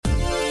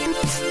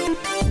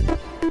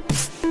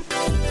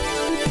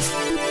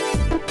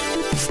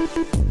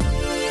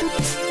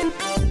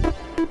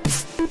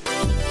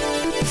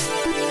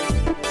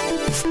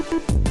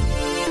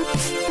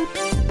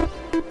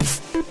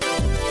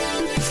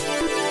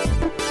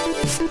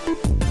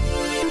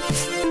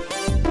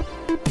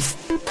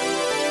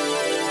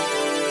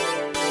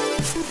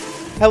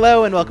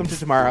Hello and welcome to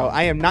Tomorrow.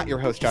 I am not your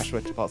host,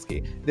 Joshua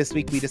Topolsky. This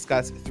week we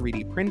discuss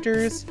 3D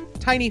printers,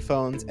 tiny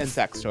phones, and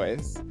sex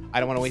toys. I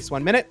don't want to waste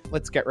 1 minute.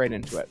 Let's get right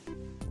into it.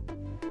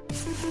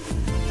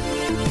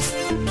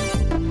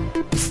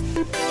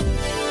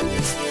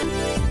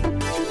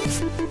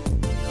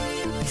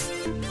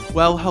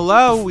 Well,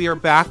 hello. We are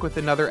back with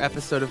another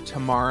episode of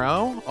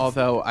Tomorrow.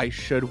 Although I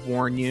should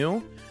warn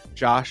you,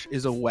 Josh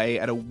is away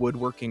at a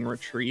woodworking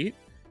retreat.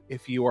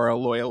 If you are a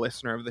loyal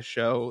listener of the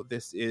show,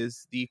 this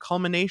is the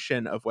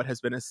culmination of what has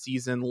been a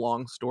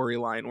season-long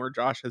storyline where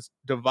Josh has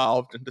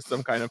devolved into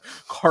some kind of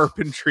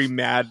carpentry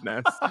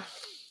madness.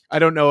 I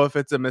don't know if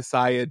it's a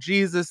Messiah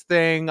Jesus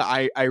thing.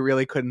 I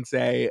really couldn't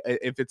say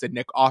if it's a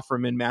Nick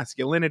Offerman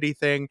masculinity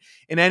thing.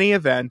 In any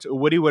event,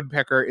 Woody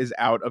Woodpecker is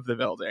out of the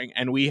building,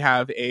 and we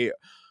have a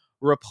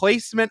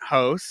replacement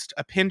host,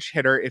 a pinch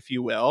hitter, if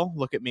you will.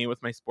 Look at me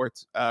with my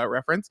sports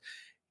reference.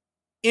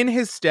 In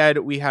his stead,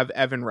 we have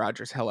Evan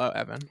Rogers. Hello,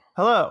 Evan.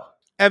 Hello.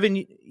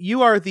 Evan,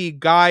 you are the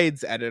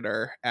guides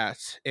editor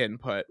at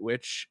Input,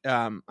 which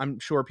I'm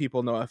sure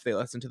people know if they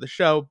listen to the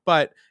show,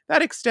 but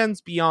that extends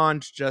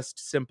beyond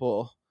just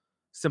simple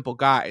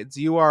guides.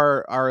 You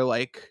are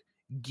like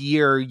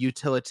gear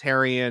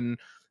utilitarian.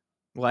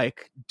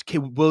 Like,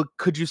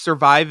 could you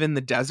survive in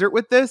the desert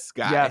with this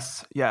guy?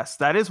 Yes.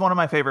 That is one of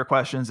my favorite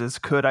questions is,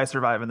 could I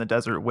survive in the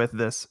desert with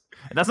this?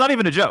 And that's not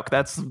even a joke.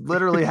 That's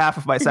literally half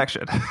of my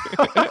section.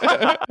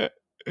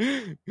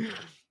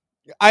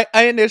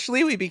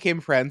 We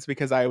became friends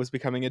because I was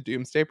becoming a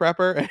doomsday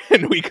prepper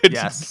and we could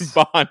just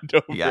bond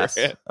over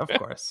it. Of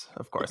course.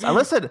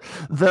 Listen,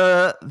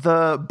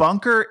 the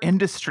bunker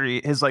industry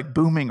is like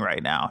booming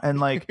right now. And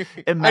like,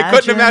 I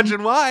couldn't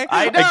imagine why.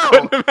 I know. I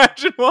couldn't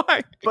imagine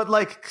why. But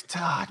like,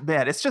 God,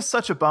 man, it's just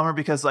such a bummer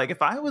because like,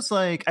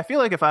 I feel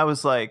like if I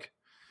was like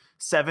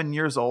 7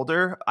 years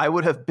older, I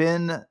would have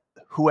been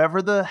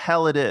whoever the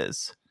hell it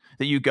is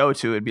that you go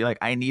to and be like,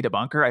 I need a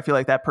bunker. I feel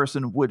like that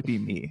person would be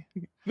me.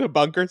 The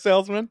bunker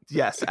salesman?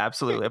 Yes,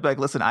 absolutely. I'd be like,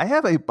 listen, I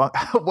have a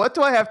what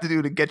do I have to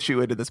do to get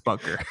you into this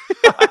bunker?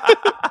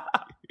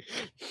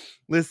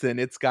 Listen,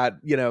 it's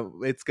got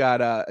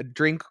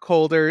drink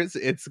holders,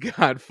 it's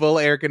got full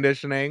air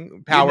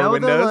conditioning, power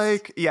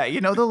windows.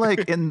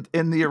 In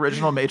the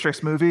original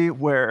Matrix movie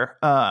where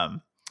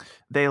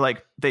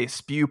they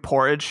spew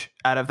porridge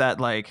out of that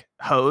like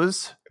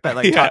hose. That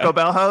like Taco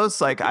Bell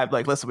hose, like I'm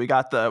like, listen, we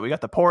got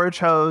the porridge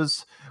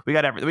hose, we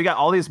got everything, we got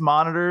all these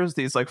monitors,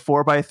 these like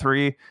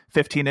 4x3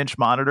 15-inch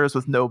monitors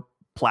with no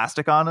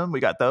plastic on them. We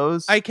got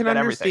those. I can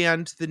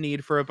understand the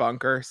need for a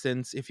bunker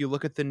since if you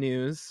look at the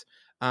news,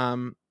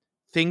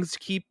 things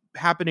keep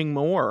happening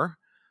more.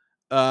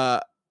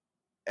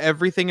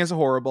 Everything is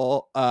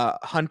horrible.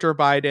 Hunter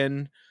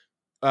Biden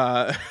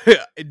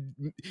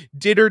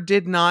did or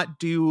did not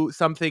do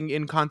something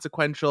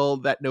inconsequential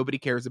that nobody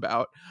cares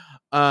about.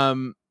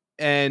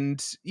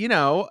 And you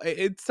know,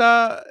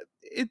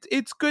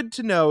 it's good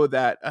to know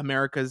that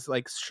America's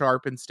like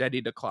sharp and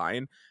steady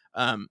decline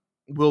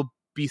will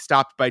be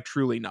stopped by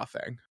truly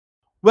nothing.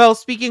 Well,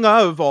 speaking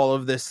of all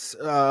of this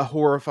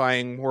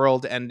horrifying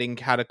world-ending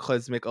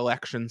cataclysmic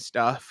election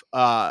stuff,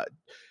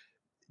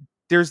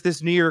 there's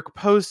this New York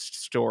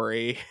Post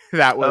story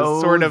that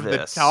was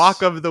the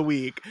talk of the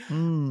week.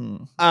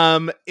 The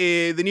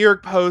New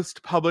York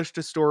Post published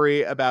a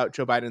story about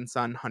Joe Biden's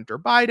son, Hunter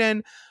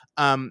Biden.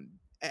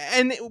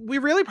 And we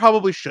really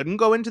probably shouldn't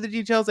go into the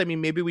details. I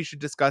mean, maybe we should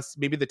discuss,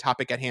 maybe the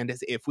topic at hand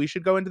is if we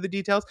should go into the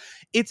details.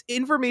 It's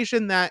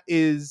information that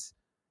is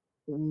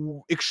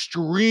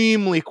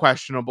extremely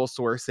questionable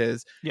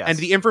sources. Yes. And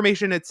the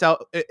information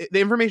itself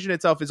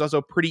is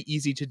also pretty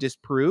easy to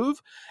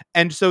disprove.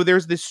 And so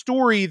there's this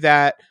story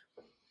that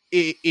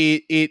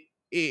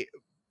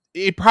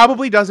it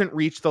probably doesn't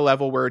reach the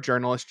level where a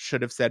journalist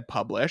should have said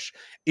publish.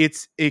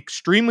 It's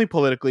extremely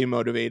politically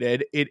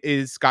motivated. It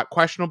is got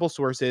questionable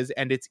sources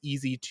and it's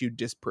easy to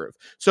disprove.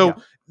 So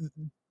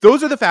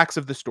those are the facts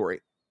of the story.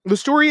 The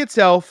story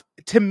itself,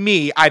 to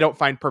me, I don't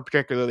find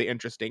particularly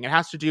interesting. It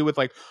has to do with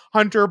like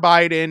Hunter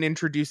Biden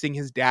introducing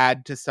his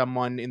dad to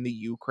someone in the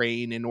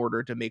Ukraine in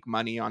order to make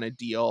money on a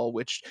deal,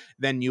 which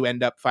then you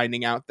end up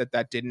finding out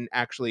that didn't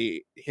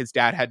actually, his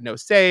dad had no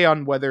say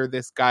on whether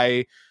this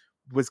guy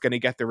was going to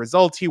get the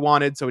results he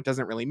wanted, so it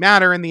doesn't really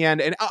matter in the end.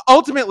 And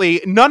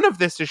ultimately, none of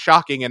this is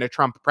shocking in a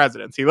Trump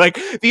presidency. Like,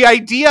 the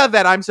idea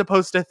that I'm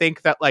supposed to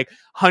think that, like,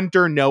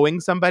 Hunter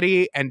knowing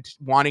somebody and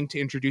wanting to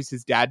introduce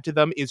his dad to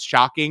them is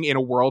shocking in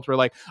a world where,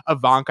 like,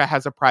 Ivanka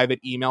has a private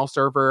email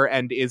server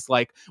and is,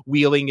 like,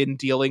 wheeling and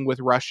dealing with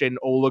Russian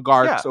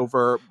oligarchs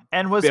over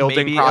and was building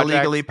maybe projects.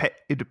 Illegally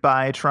paid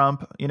by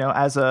Trump, you know,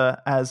 as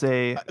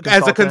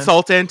a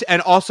consultant,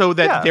 and also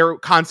that they're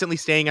constantly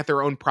staying at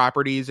their own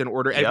properties in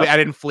order at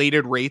inflated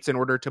inflated rates in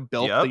order to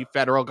bilk the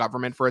federal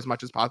government for as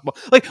much as possible.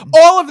 Like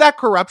all of that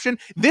corruption,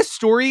 this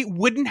story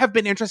wouldn't have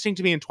been interesting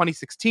to me in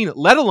 2016,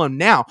 let alone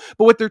now.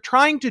 But what they're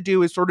trying to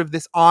do is sort of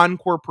this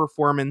encore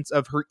performance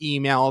of her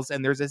emails,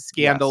 and there's a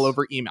scandal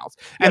over emails.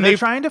 And they're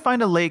trying to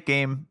find a late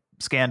game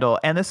scandal.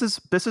 And this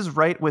is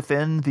right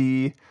within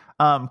the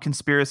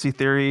conspiracy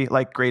theory,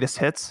 like greatest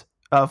hits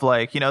of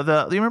like, you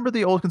remember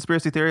the old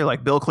conspiracy theory,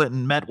 like Bill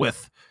Clinton met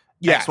with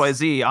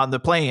XYZ on the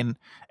plane.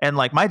 And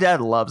like my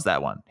dad loves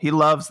that one. He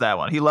loves that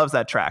one. He loves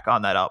that track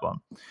on that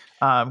album.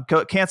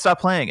 Can't stop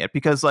playing it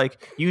because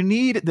like you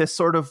need this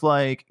sort of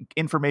like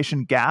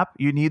information gap.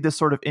 You need this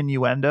sort of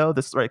innuendo,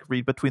 this like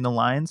read between the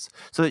lines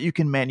so that you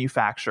can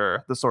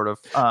manufacture the sort of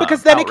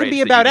because then it can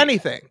be about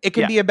anything. It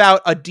can be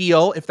about a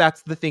deal if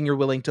that's the thing you're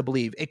willing to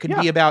believe. It can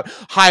be about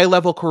high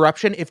level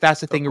corruption if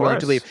that's the thing you're willing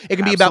to believe. It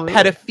can be about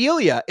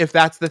pedophilia if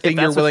that's the thing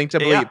you're willing to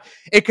believe.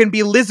 It can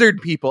be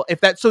lizard people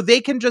if that. So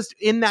they can just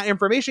in that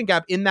information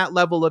gap, in that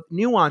level of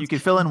nuance, you can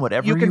fill in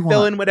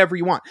whatever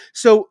you want.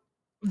 So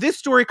this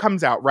story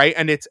comes out, right?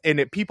 And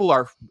people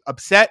are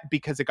upset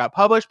because it got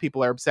published.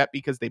 People are upset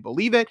because they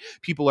believe it.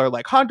 People are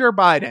like Hunter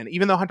Biden,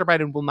 even though Hunter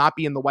Biden will not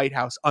be in the White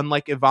House,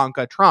 unlike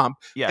Ivanka Trump,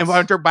 and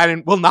Hunter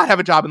Biden will not have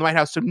a job in the White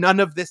House. So none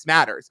of this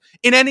matters.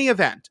 In any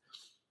event,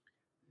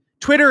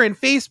 Twitter and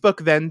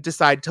Facebook then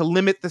decide to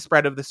limit the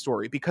spread of the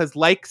story because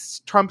like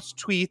Trump's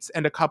tweets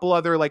and a couple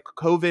other like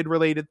COVID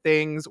related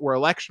things or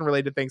election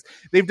related things,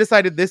 they've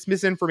decided this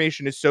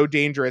misinformation is so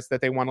dangerous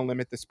that they want to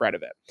limit the spread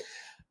of it.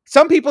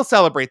 Some people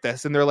celebrate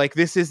this and they're like,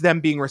 this is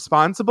them being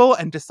responsible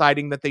and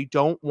deciding that they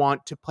don't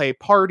want to play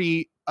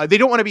party. They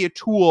don't want to be a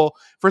tool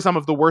for some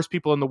of the worst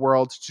people in the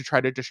world to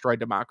try to destroy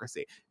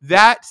democracy.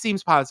 That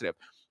seems positive.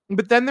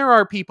 But then there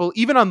are people,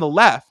 even on the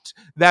left,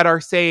 that are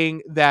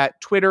saying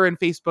that Twitter and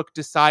Facebook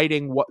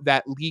deciding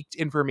that leaked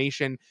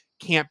information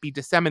can't be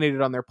disseminated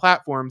on their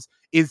platforms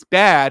is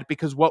bad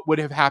because what would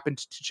have happened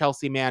to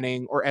Chelsea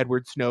Manning or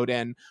Edward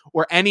Snowden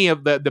or any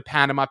of the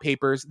Panama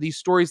Papers, these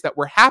stories that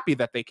we're happy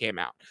that they came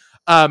out.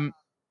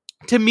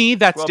 To me,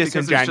 that's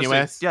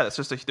disingenuous. There's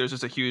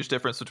just a huge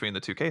difference between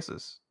the two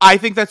cases. I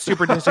think that's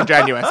super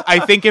disingenuous. I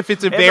think if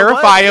it's a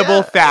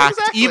verifiable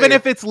fact, even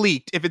if it's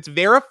leaked, if it's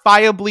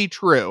verifiably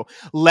true,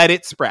 let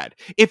it spread.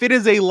 If it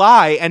is a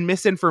lie and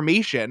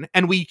misinformation,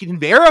 and we can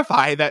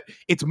verify that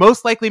it's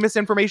most likely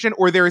misinformation,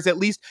 or there is at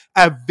least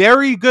a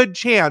very good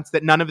chance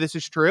that none of this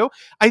is true,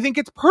 I think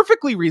it's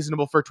perfectly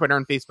reasonable for Twitter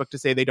and Facebook to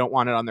say they don't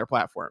want it on their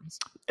platforms.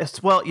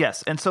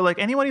 Yes. And so like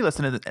anyone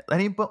listening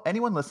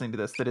to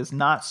this that is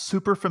not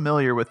super familiar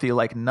with the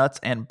like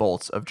nuts and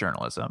bolts of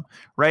journalism,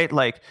 right?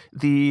 Like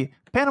the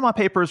Panama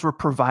Papers were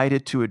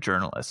provided to a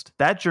journalist.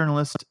 That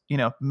journalist,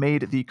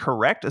 made the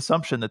correct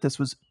assumption that this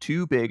was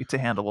too big to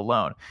handle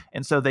alone.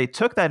 And so they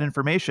took that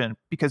information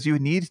because you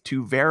need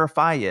to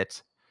verify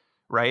it,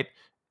 right?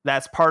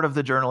 That's part of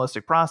the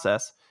journalistic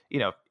process.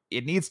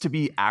 It needs to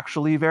be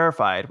actually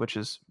verified, which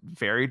is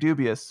very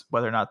dubious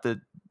whether or not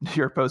the New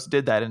York Post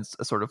did that in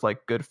a sort of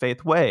like good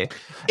faith way.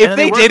 If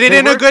they did it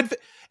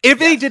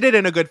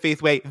in a good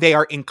faith way, they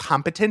are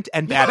incompetent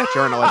and bad at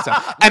journalism.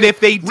 And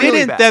if they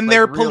didn't, then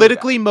they're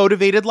politically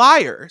motivated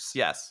liars.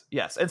 Yes.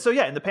 And so,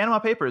 in the Panama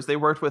Papers, they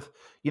worked with,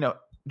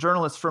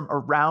 journalists from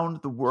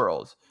around the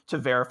world to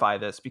verify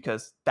this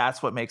because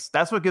that's what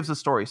gives a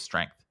story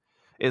strength.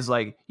 Is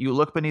like you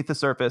look beneath the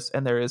surface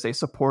and there is a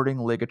supporting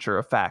ligature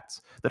of facts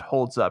that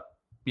holds up,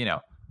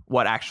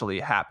 what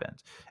actually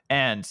happened.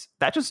 And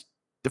that just,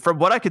 from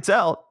what I could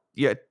tell,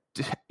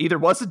 either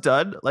wasn't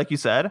done, like you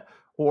said,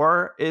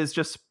 or is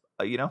just,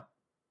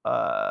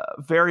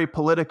 very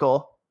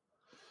political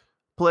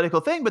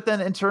thing. But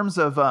then in terms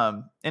of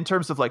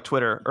like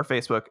Twitter or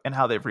Facebook and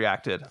how they've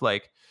reacted,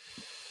 like,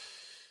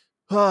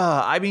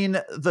 I mean,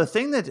 the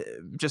thing that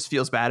just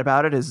feels bad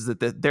about it is that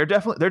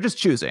they're just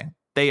choosing.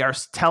 They are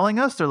telling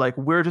us, they're like,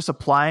 we're just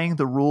applying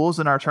the rules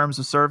in our terms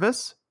of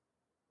service.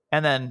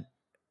 And then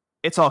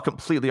it's all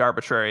completely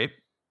arbitrary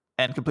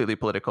and completely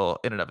political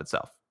in and of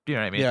itself. Do you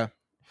know what I mean? Yeah.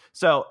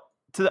 So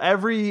to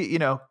every,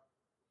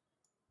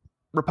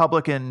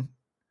 Republican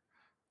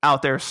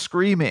out there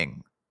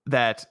screaming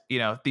that,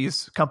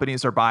 these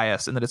companies are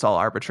biased and that it's all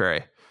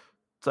arbitrary.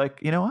 It's like,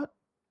 you know what?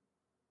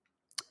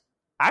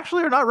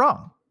 Actually, you're not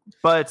wrong.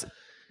 But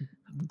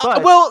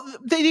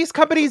these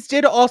companies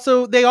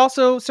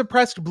also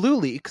suppressed Blue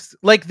Leaks.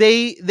 Like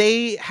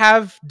they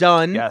have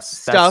done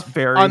stuff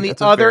on the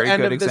other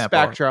end of the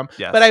spectrum.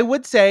 Yes. But I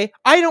would say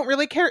I don't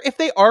really care if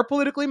they are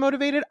politically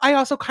motivated. I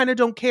also kind of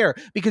don't care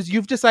because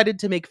you've decided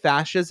to make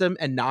fascism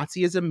and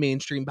Nazism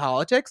mainstream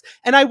politics,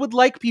 and I would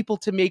like people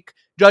to make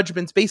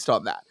judgments based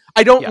on that.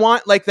 I don't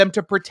want like them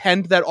to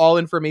pretend that all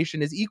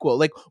information is equal.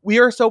 Like we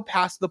are so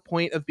past the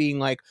point of being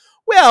like,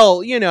 well,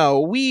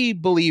 we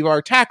believe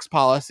our tax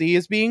policy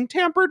is being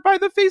tampered by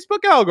the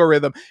Facebook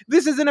algorithm.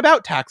 This isn't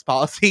about tax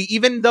policy,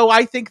 even though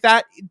I think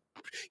that,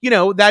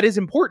 that is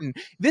important.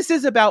 This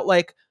is about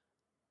like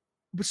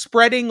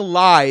spreading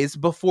lies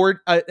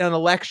before an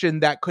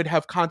election that could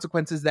have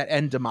consequences that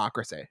end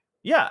democracy.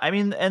 Yeah. I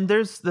mean, and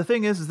the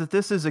thing is that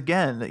this is,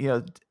 again,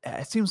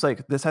 it seems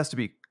like this has to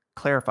be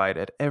clarified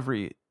at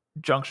every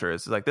juncture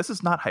is like, this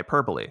is not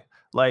hyperbole.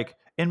 Like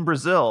in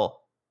Brazil,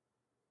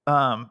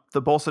 the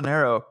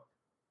Bolsonaro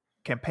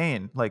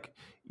campaign, like,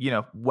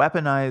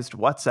 weaponized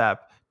WhatsApp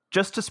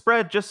just to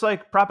spread just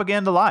like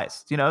propaganda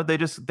lies. They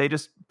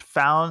just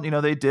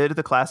found, they did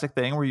the classic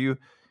thing where you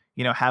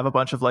have a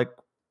bunch of like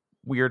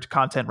weird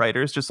content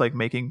writers just like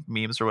making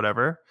memes or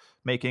whatever,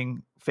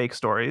 making fake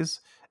stories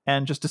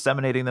and just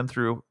disseminating them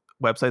through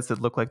websites that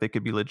look like they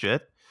could be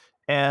legit.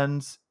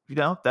 And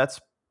that's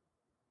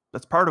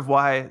part of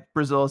why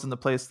Brazil is in the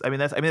place.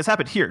 It's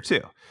happened here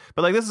too,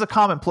 but like, this is a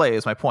common play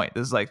is my point.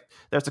 This is like,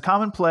 there's a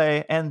common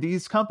play and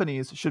these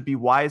companies should be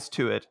wise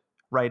to it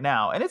right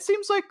now. And it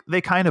seems like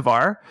they kind of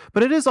are,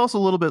 but it is also a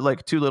little bit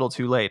like too little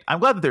too late. I'm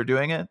glad that they're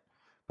doing it,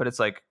 but it's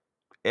like,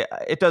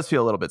 it does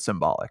feel a little bit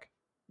symbolic.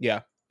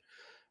 Yeah.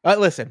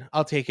 Listen,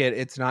 I'll take it.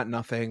 It's not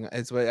nothing.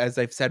 As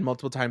I've said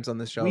multiple times on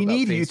this show, we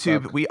need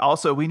Facebook.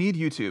 YouTube. We need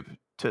YouTube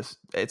to.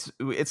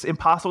 It's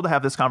impossible to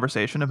have this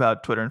conversation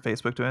about Twitter and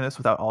Facebook doing this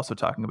without also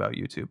talking about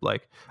YouTube.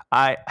 Like,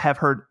 I have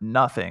heard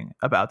nothing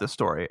about this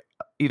story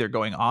either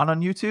going on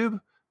YouTube,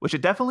 which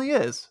it definitely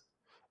is,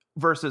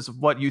 versus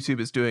what YouTube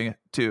is doing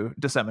to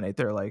disseminate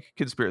their like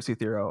conspiracy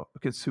theory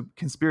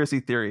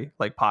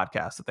like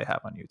podcasts that they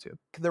have on YouTube.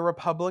 The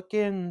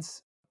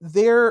Republicans,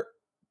 their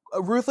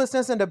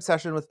ruthlessness and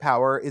obsession with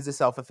power is a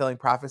self-fulfilling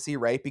prophecy,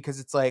 right? Because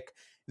it's like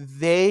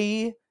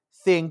they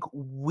think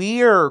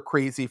we're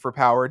crazy for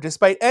power,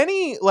 despite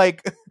any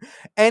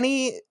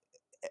evidence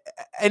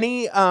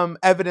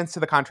to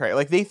the contrary.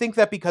 Like, they think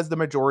that because the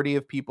majority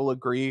of people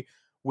agree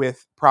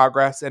with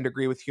progress and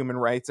agree with human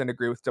rights and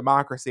agree with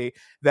democracy,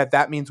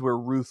 that means we're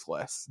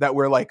ruthless, that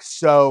we're like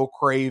so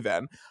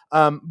craven.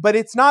 But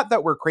it's not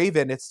that we're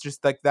craven. It's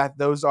just like that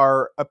those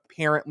are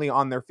apparently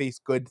on their face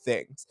good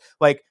things.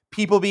 Like,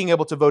 people being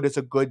able to vote is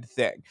a good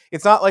thing.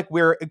 It's not like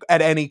we're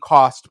at any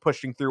cost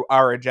pushing through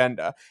our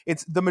agenda.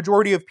 It's the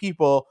majority of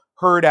people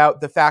heard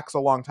out the facts a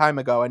long time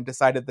ago and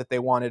decided that they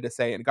wanted a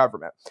say in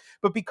government.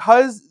 But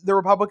because the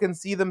Republicans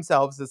see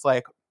themselves as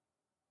like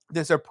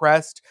this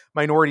oppressed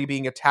minority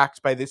being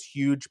attacked by this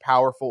huge,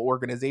 powerful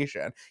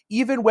organization,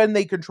 even when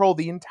they control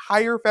the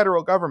entire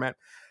federal government,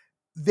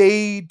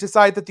 they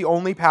decide that the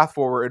only path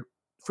forward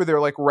for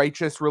their like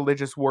righteous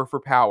religious war for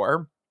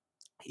power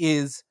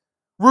is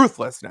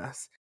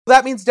ruthlessness.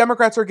 That means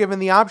Democrats are given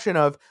the option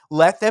of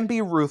let them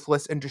be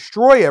ruthless and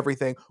destroy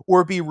everything,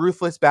 or be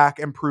ruthless back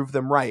and prove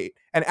them right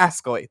and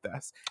escalate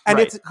this. And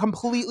It's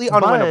completely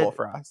unwinnable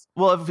for us.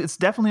 Well, it's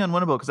definitely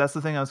unwinnable, because that's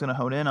the thing I was going to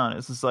hone in on.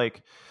 Is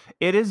like,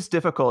 it is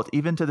difficult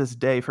even to this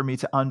day for me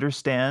to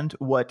understand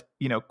what,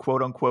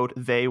 quote unquote,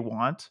 they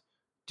want.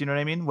 Do you know what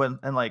I mean?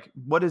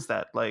 What is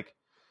that? Like,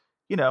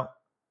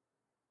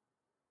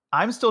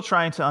 I'm still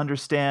trying to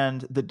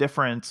understand the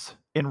difference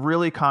in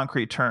really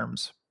concrete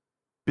terms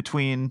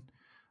between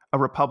a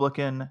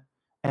Republican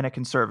and a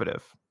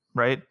conservative,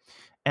 right?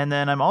 And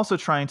then I'm also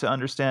trying to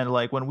understand,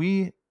 like, when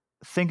we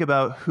think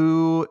about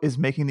who is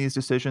making these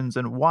decisions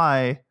and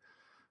why,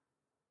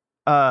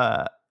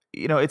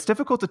 it's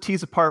difficult to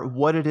tease apart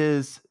what it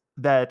is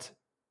that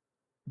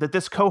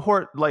this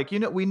cohort, like,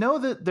 we know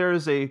that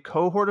there's a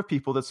cohort of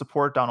people that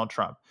support Donald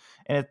Trump.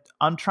 And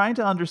I'm trying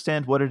to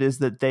understand what it is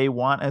that they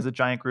want as a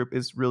giant group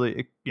is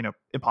really,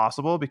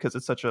 impossible, because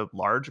it's such a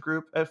large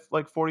group of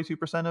like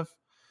 42% of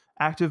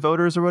active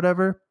voters or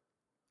whatever.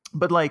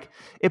 But like,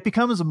 it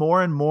becomes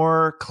more and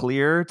more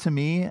clear to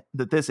me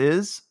that this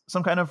is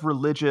some kind of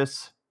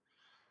religious,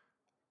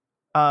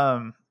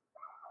 all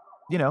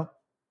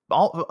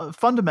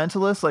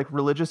fundamentalist, like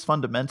religious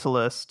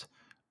fundamentalist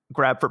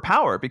grab for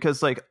power,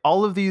 because like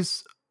all of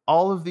these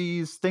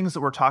things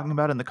that we're talking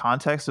about in the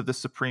context of the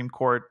Supreme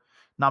Court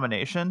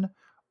nomination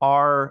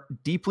are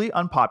deeply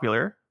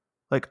unpopular,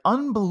 like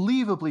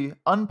unbelievably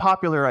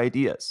unpopular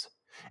ideas.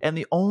 And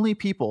the only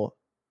people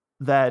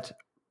that,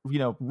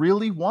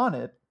 really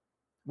want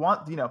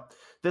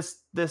this,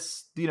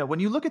 when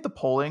you look at the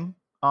polling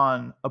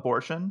on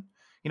abortion,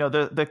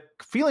 the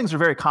feelings are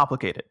very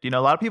complicated. A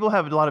lot of people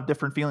have a lot of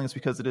different feelings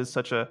because it is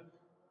such a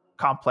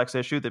complex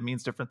issue that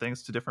means different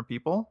things to different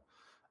people.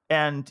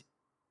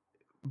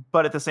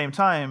 But at the same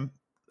time,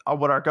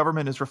 what our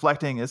government is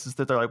reflecting is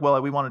that they're like, well,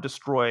 we want to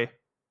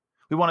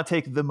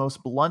take the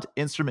most blunt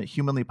instrument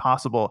humanly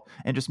possible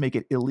and just make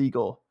it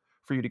illegal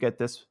for you to get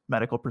this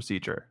medical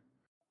procedure.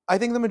 I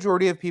think the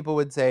majority of people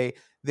would say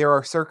there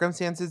are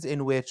circumstances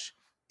in which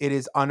it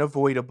is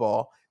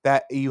unavoidable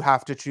that you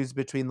have to choose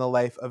between the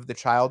life of the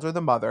child or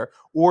the mother,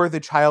 or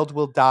the child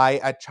will die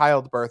at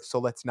childbirth. So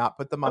let's not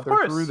put the mother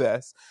through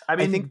this. I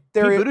think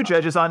Pete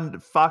Buttigieg is on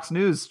Fox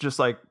News, just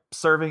like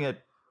serving it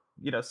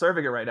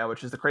right now,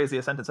 which is the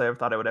craziest sentence I ever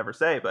thought I would ever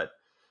say. But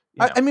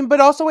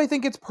but also I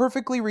think it's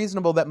perfectly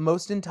reasonable that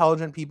most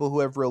intelligent people who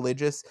have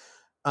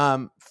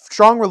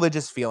strong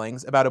religious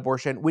feelings about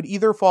abortion would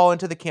either fall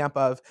into the camp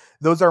of,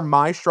 those are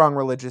my strong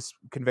religious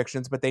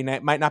convictions, but they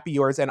might not be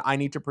yours, and I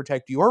need to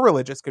protect your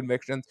religious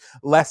convictions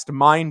lest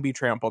mine be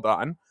trampled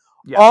on.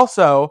 Yeah.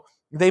 Also,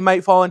 they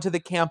might fall into the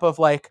camp of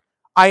like,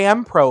 I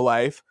am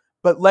pro-life,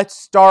 but let's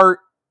start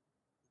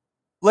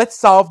let's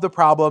solve the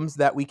problems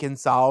that we can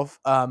solve,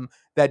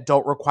 that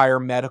don't require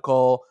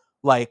medical,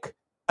 like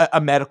a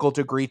medical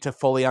degree to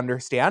fully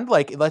understand.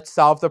 Like, let's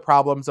solve the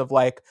problems of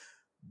like,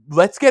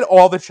 let's get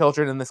all the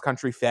children in this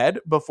country fed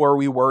before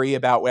we worry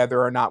about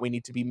whether or not we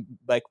need to be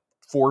like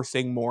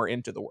forcing more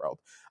into the world.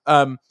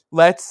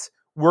 Let's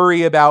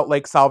worry about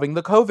like solving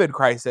the COVID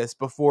crisis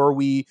before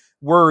we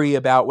worry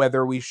about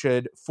whether we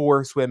should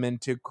force women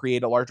to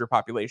create a larger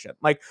population.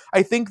 Like,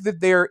 I think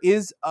that there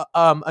is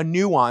a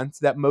nuance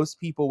that most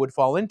people would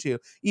fall into,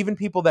 even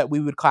people that we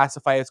would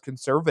classify as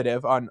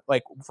conservative on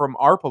like from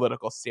our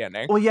political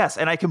standing. Well, yes,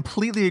 and I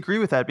completely agree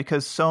with that,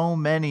 because so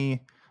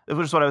many,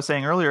 which is what I was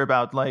saying earlier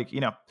about like,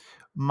 you know,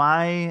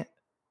 my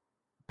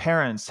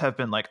parents have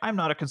been like, I'm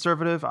not a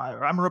conservative,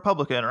 I'm a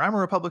Republican, or I'm a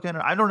Republican.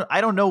 I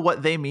don't know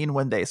what they mean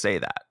when they say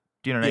that.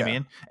 Do you know what I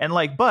mean? And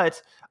like,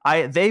 but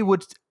they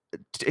would,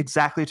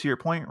 exactly to your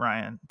point,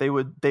 Ryan, they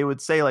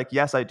would say like,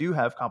 yes, I do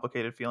have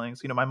complicated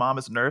feelings. You know, my mom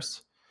is a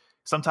nurse.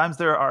 Sometimes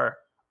there are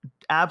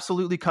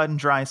absolutely cut and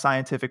dry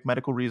scientific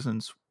medical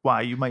reasons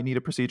why you might need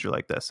a procedure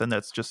like this. And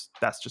that's just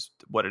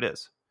what it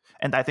is.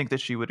 And I think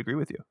that she would agree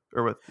with you,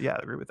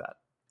 agree with that.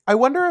 I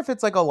wonder if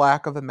it's like a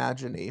lack of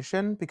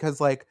imagination, because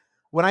like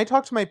when I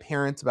talk to my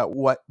parents about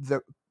what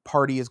the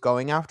party is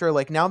going after,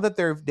 like now that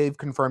they've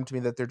confirmed to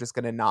me that they're just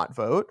going to not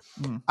vote,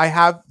 I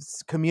have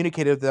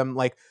communicated with them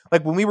like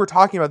when we were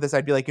talking about this,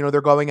 I'd be like, you know, they're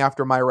going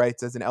after my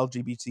rights as an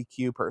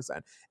LGBTQ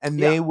person, and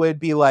they would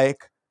be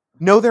like,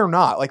 no, they're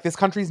not. Like, this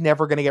country's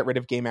never going to get rid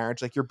of gay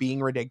marriage. Like, you're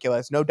being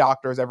ridiculous. No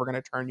doctor is ever going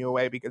to turn you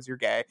away because you're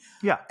gay.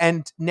 Yeah.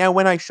 And now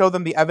when I show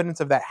them the evidence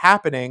of that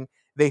happening,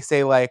 they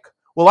say like,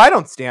 well, I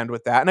don't stand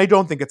with that, and I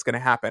don't think it's going to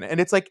happen. And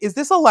it's like, is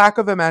this a lack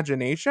of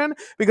imagination?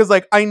 Because,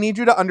 like, I need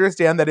you to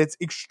understand that it's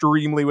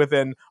extremely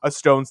within a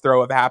stone's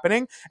throw of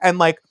happening. And,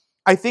 like,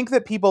 I think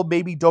that people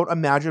maybe don't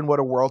imagine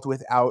what a world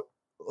without,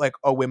 like,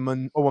 a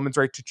woman's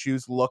right to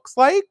choose looks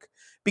like.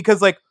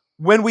 Because, like,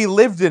 when we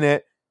lived in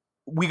it,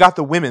 we got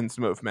the women's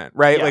movement,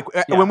 right?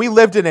 When we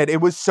lived in it,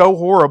 it was so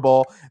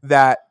horrible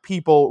that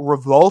people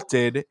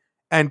revolted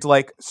and,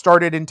 like,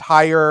 started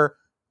entire,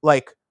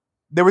 like,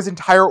 there was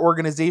entire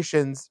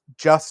organizations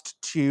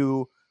just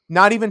to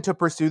not even to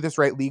pursue this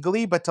right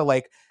legally, but to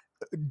like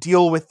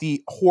deal with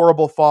the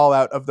horrible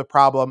fallout of the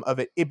problem of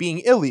it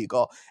being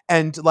illegal.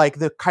 And like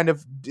the kind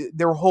of,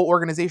 there were whole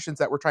organizations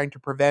that were trying to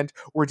prevent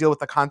or deal with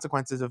the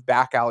consequences of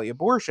back alley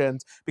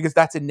abortions, because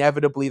that's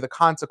inevitably the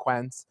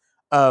consequence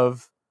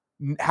of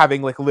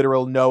having like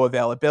literal no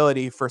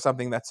availability for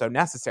something that's so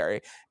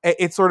necessary.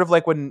 It's sort of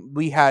like when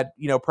we had,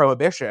 you know,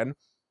 prohibition,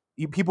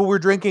 people were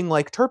drinking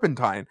like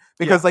turpentine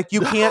because like you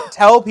can't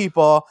tell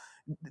people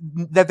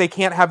that they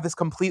can't have this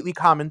completely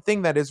common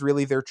thing that is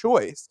really their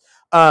choice.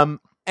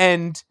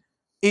 And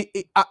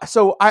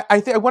so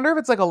I wonder if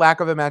it's like a lack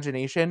of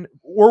imagination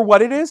or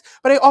what it is,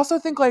 but I also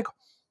think like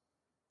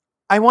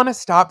I want to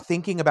stop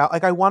thinking about,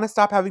 like, I want to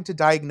stop having to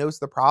diagnose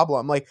the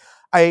problem. Like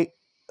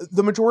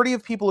the majority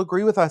of people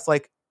agree with us,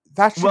 like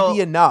that should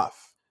be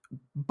enough.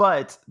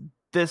 But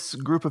this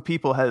group of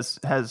people has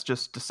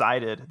just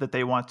decided that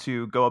they want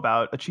to go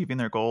about achieving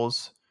their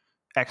goals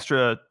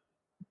extra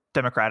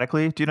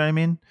democratically. Do you know what I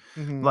mean?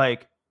 Mm-hmm.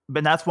 Like,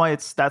 but that's why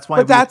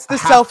But that's the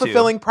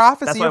self-fulfilling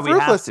prophecy of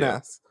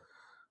ruthlessness.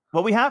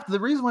 Well, the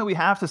reason why we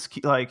have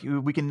to, like,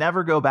 we can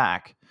never go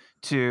back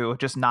to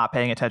just not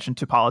paying attention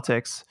to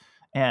politics.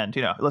 And,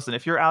 you know, listen,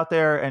 if you're out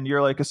there and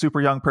you're like a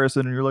super young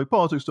person and you're like,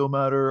 politics don't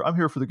matter, I'm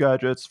here for the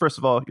gadgets. First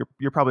of all,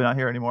 you're probably not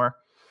here anymore.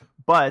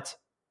 But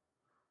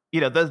you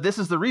know, this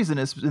is the reason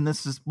and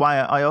this is why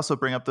I also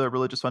bring up the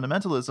religious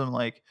fundamentalism.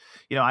 Like,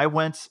 you know,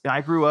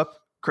 I grew up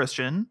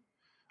Christian,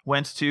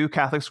 went to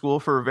Catholic school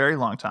for a very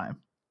long time.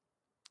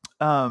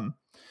 And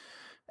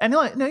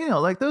you know,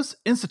 like those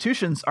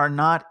institutions are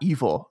not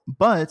evil,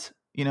 but,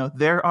 you know,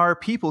 there are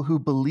people who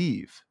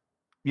believe,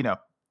 you know,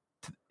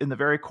 in the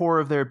very core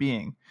of their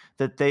being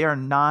that they are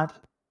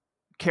not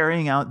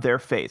carrying out their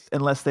faith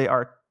unless they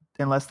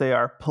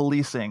are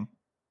policing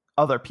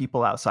other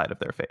people outside of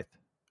their faith.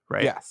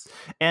 Right. Yes.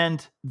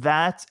 And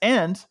that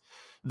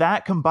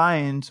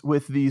combined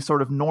with the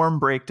sort of norm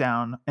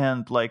breakdown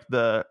and like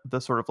the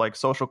sort of like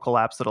social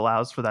collapse that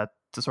allows for that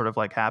to sort of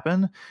like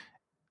happen,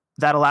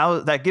 that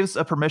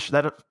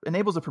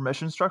enables a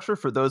permission structure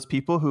for those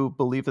people who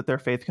believe that their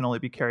faith can only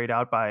be carried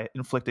out by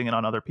inflicting it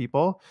on other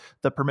people,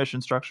 the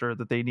permission structure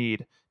that they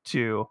need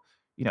to,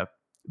 you know,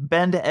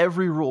 bend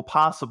every rule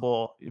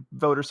possible,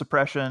 voter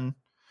suppression,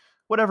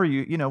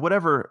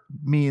 whatever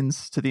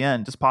means to the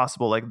end is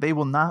possible. Like, they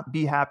will not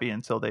be happy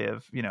until they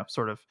have, you know,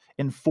 sort of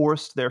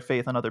enforced their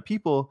faith on other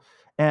people.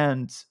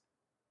 And,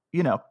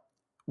 you know,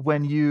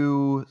 when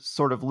you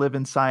sort of live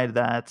inside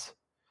that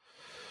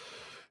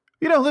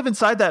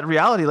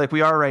reality, like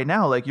we are right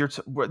now, like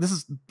this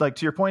is like,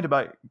 to your point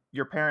about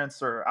your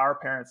parents or our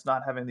parents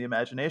not having the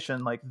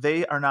imagination, like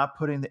they are not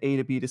putting the A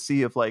to B to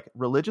C of like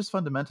religious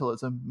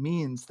fundamentalism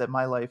means that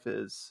my life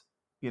is,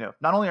 you know,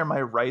 not only are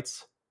my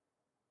rights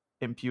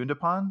impugned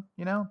upon,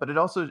 you know, but it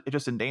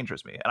just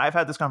endangers me. And I've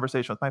had this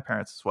conversation with my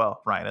parents as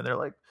well, Ryan, and they're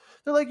like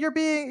you're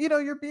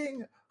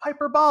being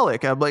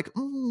hyperbolic. I'm like,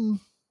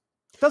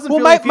 Doesn't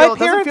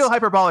feel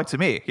hyperbolic to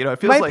me. You know, it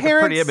feels like a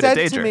pretty imminent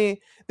danger.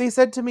 They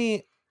said to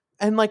me,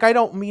 and like, I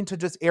don't mean to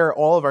just air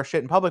all of our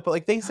shit in public, but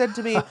like they said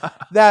to me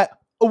that,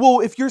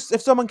 well,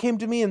 if someone came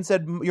to me and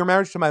said your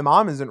marriage to my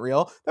mom isn't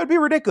real, that'd be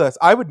ridiculous.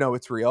 I would know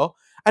it's real.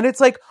 And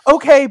it's like,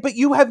 okay, but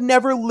you have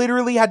never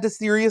literally had to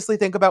seriously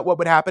think about what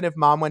would happen if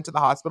mom went to the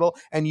hospital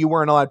and you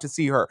weren't allowed to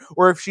see her,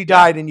 or if she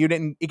died and you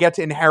didn't get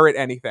to inherit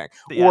anything,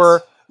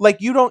 or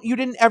like you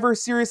didn't ever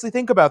seriously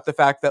think about the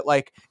fact that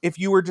like if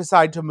you were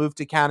decide to move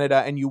to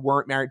Canada and you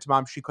weren't married to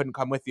mom, she couldn't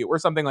come with you or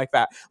something like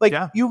that. Like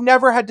you've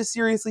never had to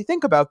seriously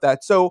think about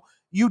that. So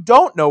you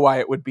don't know why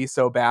it would be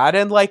so bad.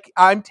 And like,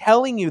 I'm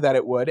telling you that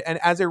it would. And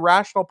as a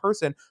rational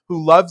person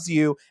who loves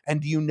you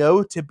and you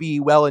know to be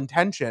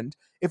well-intentioned,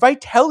 if I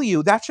tell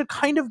you, that should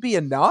kind of be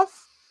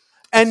enough.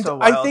 And so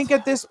I think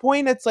at this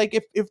point, it's like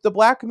if the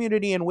Black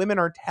community and women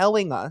are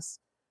telling us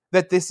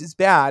that this is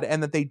bad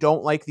and that they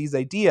don't like these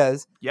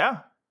ideas,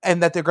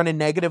 and that they're going to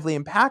negatively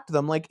impact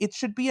them, like it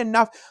should be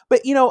enough.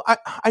 But you know,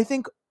 I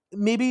think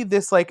maybe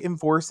this like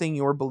enforcing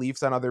your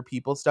beliefs on other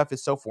people's stuff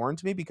is so foreign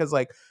to me because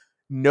like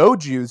no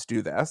Jews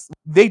do this.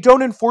 They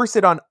don't enforce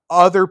it on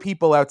other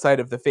people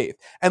outside of the faith.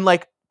 And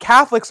like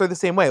Catholics are the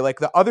same way. Like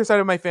the other side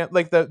of my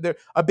family, like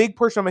a big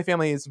portion of my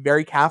family is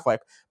very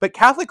Catholic, but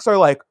Catholics are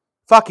like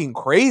fucking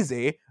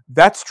crazy.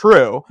 That's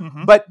true.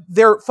 Mm-hmm. But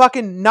they're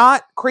fucking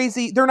not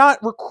crazy. They're not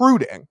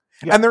recruiting.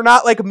 Yeah. And they're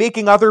not like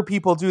making other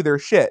people do their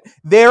shit.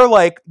 They're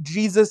like,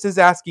 Jesus is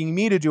asking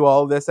me to do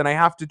all of this and I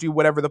have to do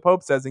whatever the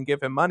Pope says and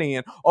give him money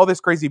and all this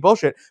crazy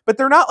bullshit. But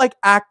they're not like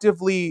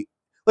actively,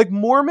 like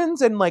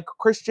Mormons and like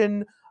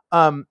Christian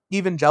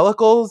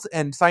evangelicals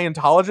and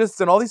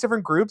Scientologists and all these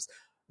different groups.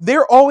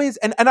 They're always,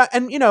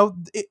 and you know,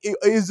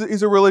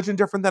 is a religion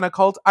different than a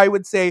cult? I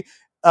would say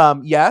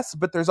yes,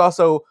 but there's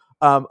also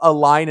a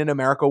line in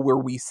America where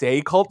we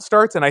say cult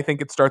starts, and I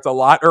think it starts a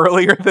lot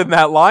earlier than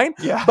that line.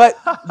 Yeah. But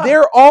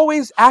they're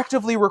always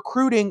actively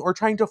recruiting or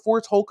trying to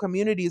force whole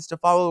communities to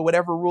follow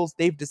whatever rules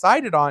they've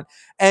decided on.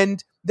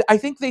 And I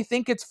think they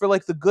think it's for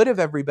like the good of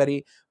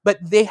everybody, but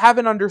they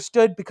haven't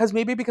understood because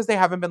they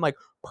haven't been like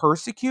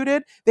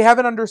persecuted. They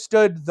haven't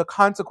understood the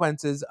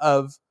consequences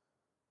of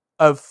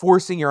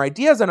forcing your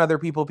ideas on other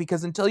people,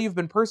 because until you've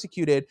been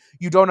persecuted,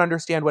 you don't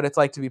understand what it's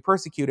like to be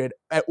persecuted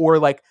or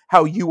like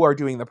how you are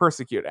doing the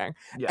persecuting.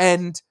 Yes.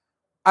 And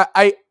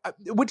I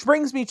which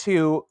brings me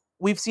to,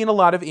 we've seen a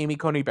lot of Amy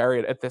Coney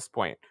Barrett at this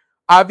point.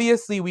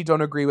 Obviously, we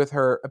don't agree with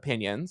her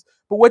opinions,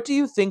 but what do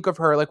you think of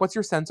her? Like, what's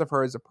your sense of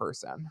her as a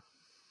person?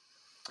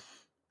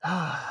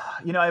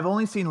 You know, I've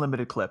only seen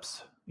limited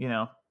clips, you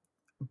know,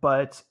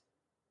 but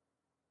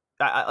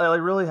I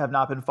really have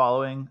not been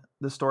following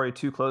the story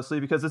too closely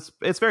because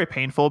it's very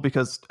painful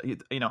because,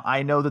 you know,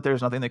 I know that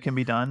there's nothing that can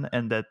be done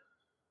and that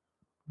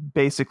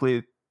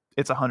basically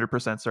it's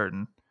 100%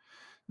 certain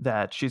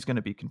that she's going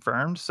to be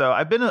confirmed. So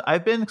I've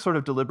been sort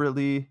of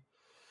deliberately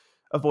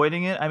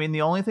avoiding it. I mean,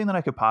 the only thing that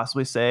I could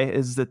possibly say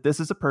is that this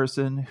is a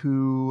person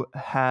who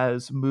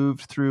has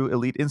moved through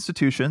elite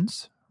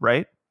institutions,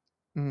 right?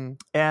 Mm-hmm.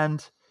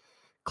 And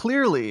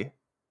clearly,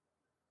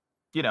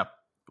 you know,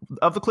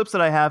 of the clips that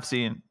I have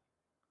seen,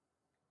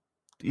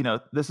 you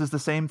know, this is the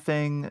same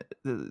thing.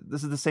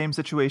 This is the same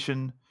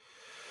situation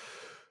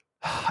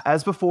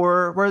as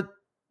before, where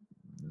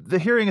the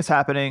hearing is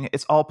happening.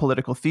 It's all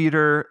political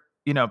theater.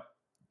 You know,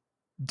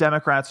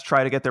 Democrats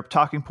try to get their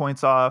talking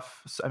points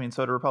off. I mean,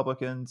 so do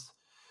Republicans.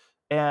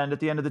 And at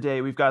the end of the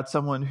day, we've got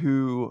someone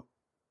who,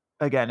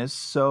 again, is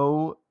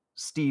so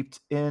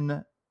steeped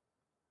in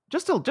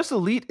just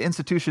elite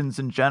institutions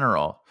in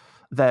general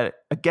that,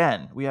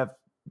 again, we have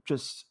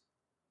just,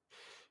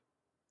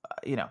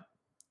 you know,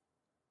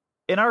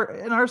 in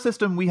our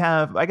system, we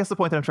have, I guess the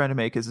point that I'm trying to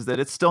make is that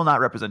it's still not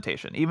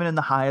representation. Even in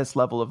the highest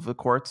level of the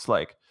courts,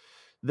 like,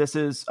 this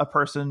is a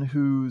person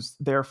who's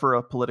there for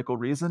a political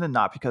reason and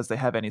not because they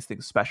have anything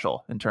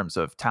special in terms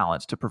of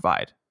talent to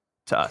provide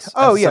to us.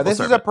 Oh, yeah. This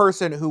is a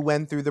person who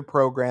went through the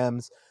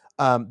programs,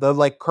 the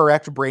like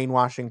correct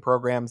brainwashing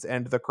programs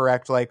and the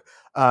correct like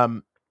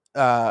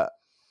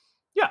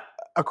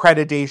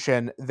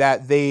accreditation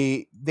that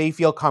they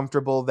feel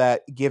comfortable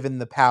that given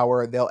the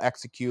power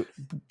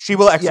she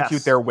will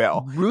execute their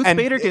will. Ruth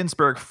Bader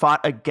Ginsburg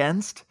fought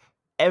against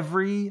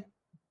every,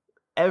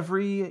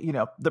 you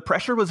know, the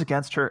pressure was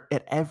against her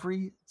at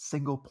every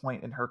single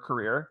point in her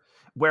career.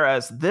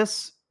 Whereas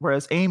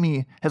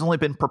Amy has only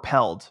been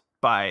propelled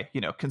by,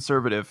 you know,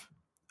 conservative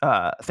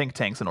think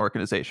tanks and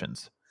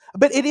organizations.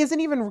 But it isn't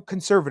even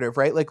conservative,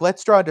 right? Like,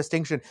 let's draw a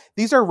distinction.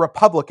 These are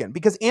Republican,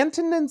 because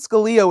Antonin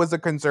Scalia was a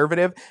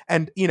conservative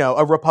and, you know,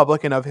 a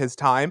Republican of his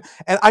time.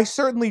 And I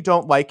certainly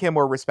don't like him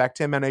or respect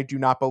him. And I do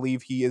not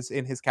believe he is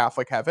in his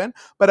Catholic heaven.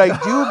 But I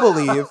do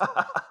believe,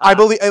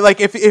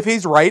 like, if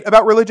he's right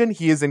about religion,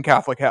 he is in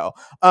Catholic hell.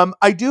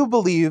 I do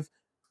believe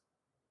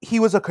he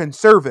was a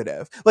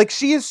conservative. Like,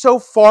 she is so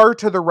far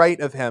to the right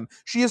of him.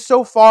 She is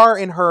so far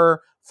in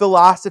her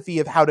philosophy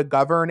of how to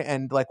govern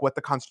and like what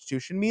the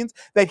Constitution means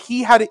that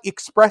he had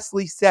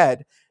expressly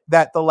said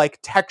that the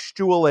like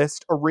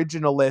textualist,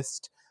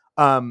 originalist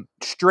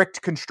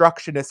strict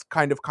constructionist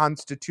kind of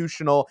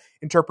constitutional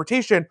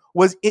interpretation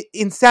was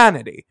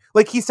insanity.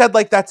 Like, he said,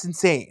 like, that's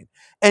insane.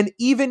 And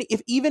even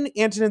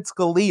Antonin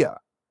Scalia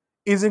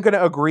isn't going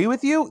to agree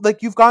with you,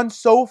 like, you've gone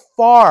so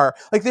far.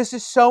 Like, this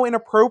is so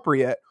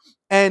inappropriate.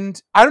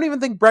 And I don't even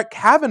think Brett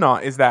Kavanaugh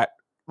is that,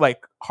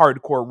 like,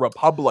 hardcore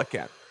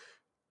Republican.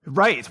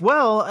 Right.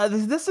 Well,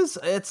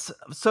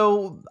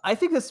 so I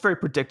think that's very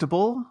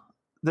predictable,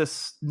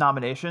 this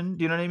nomination.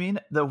 Do you know what I mean?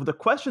 The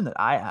question that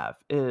I have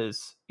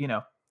is,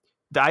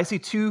 I see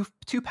two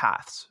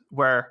paths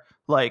where,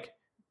 like,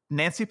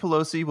 Nancy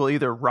Pelosi will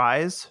either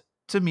rise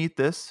to meet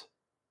this,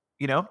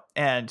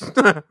 and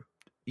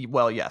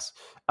well, yes.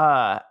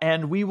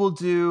 And we will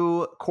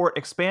do court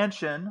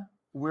expansion.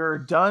 We're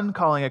done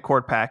calling it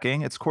court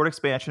packing. It's court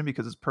expansion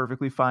because it's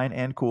perfectly fine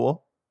and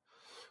cool.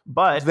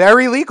 But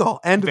very legal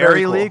and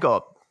very cool.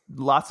 Legal.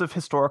 Lots of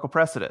historical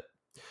precedent.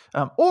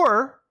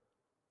 Or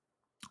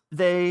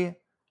they,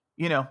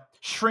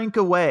 shrink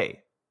away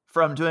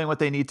from doing what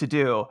they need to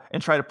do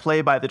and try to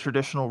play by the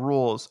traditional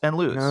rules and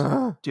lose.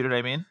 Do you know what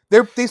I mean?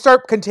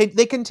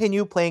 They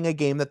continue playing a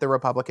game that the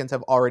Republicans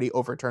have already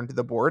overturned to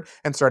the board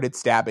and started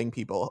stabbing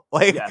people.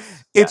 Like,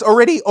 it's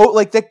already,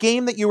 like, the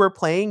game that you were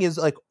playing is,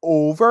 like,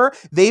 over.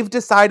 They've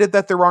decided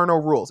that there are no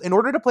rules. In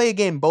order to play a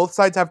game, both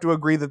sides have to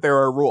agree that there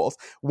are rules.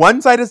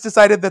 One side has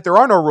decided that there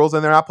are no rules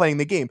and they're not playing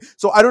the game.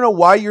 So I don't know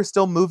why you're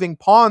still moving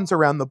pawns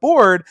around the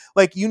board.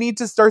 Like, you need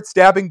to start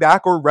stabbing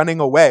back or running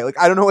away. Like,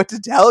 I don't know what to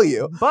tell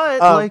you. But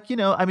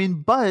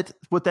but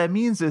what that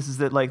means is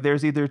that, like,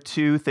 there's either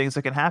two things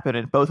that can happen,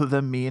 and both of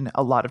them mean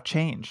a lot of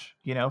change,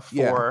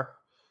 for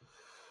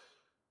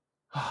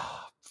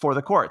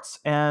the courts.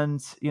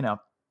 And,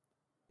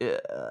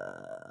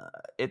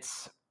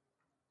 it's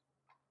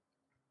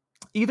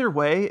either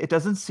way, it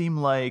doesn't seem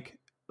like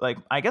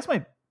I guess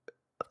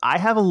I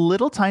have a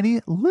little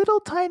tiny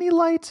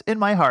light in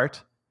my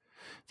heart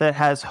that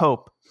has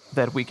hope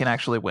that we can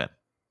actually win.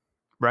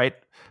 Right?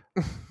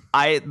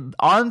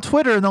 On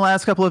Twitter in the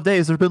last couple of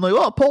days, there've been like,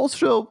 oh, polls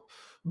show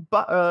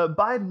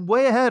Biden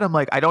way ahead. I'm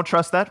like, I don't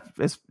trust that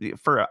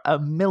for a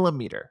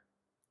millimeter.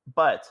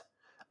 But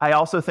I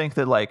also think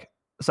that, like,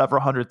 several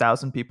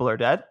 100,000 people are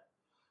dead.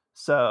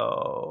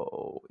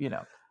 So,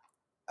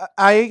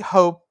 I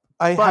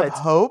have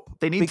hope.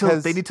 They need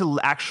to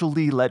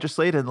actually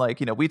legislate. And, like,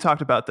 we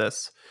talked about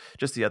this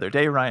just the other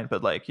day, Ryan,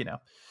 but, like,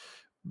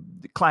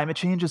 climate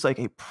change is, like,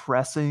 a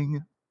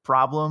pressing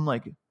problem,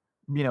 like,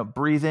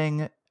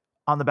 breathing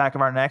on the back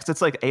of our necks.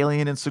 It's like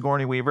Alien and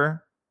Sigourney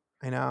Weaver.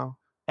 I know.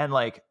 And,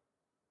 like,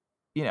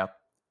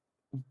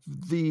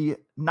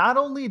 not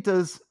only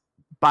does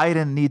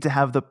Biden need to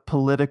have the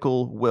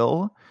political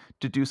will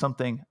to do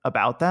something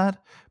about that,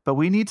 but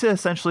we need to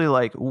essentially,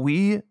 like,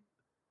 we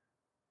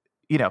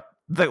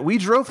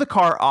drove the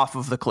car off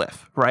of the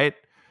cliff, right?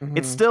 Mm-hmm.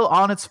 It's still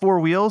on its four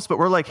wheels, but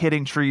we're, like,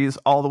 hitting trees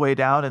all the way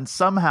down. And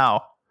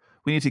somehow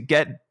we need to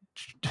get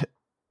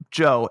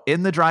Joe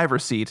in the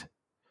driver's seat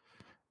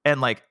and,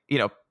 like,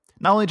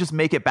 not only just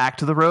make it back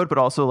to the road, but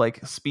also,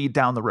 like, speed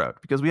down the road,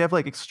 because we have,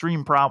 like,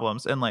 extreme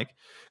problems. And, like,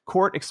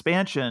 court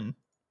expansion,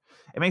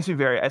 it makes me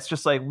it's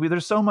just like,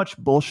 there's so much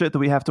bullshit that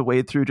we have to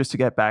wade through just to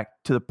get back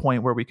to the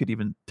point where we could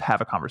even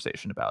have a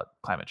conversation about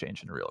climate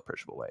change in a real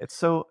appreciable way.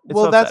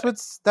 That's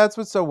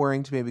what's so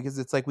worrying to me, because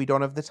it's like, we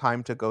don't have the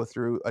time to go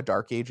through a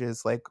dark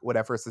ages, like,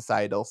 whatever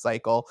societal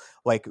cycle,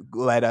 like,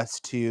 led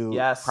us to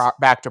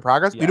back to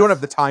progress. Yes. We don't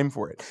have the time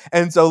for it.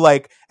 And so,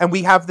 like, and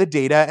we have the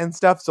data and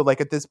stuff. So,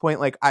 like, at this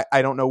point, like,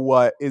 I don't know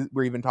what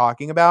we're even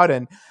talking about.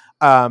 And,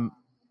 I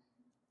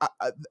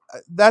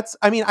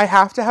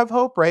have to have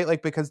hope, right?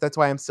 Like, because that's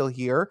why I'm still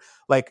here.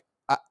 Like,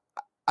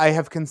 I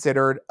have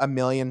considered a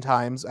million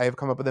times, I have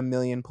come up with a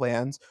million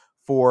plans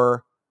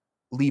for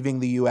leaving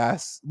the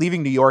US,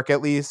 leaving New York at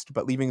least,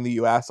 but leaving the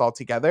US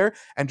altogether,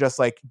 and just,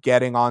 like,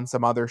 getting on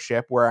some other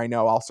ship where I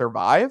know I'll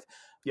survive.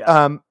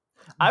 Yeah.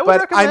 I would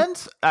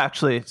recommend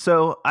actually.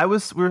 So I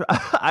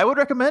would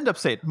recommend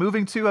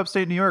moving to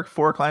upstate New York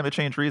for climate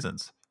change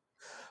reasons.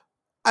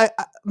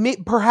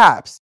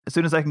 Perhaps as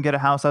soon as I can get a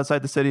house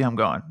outside the city, I'm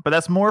going. But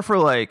that's more for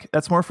like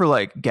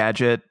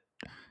gadget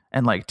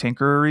and, like,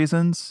 tinkerer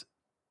reasons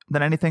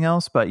than anything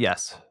else. But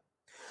yes,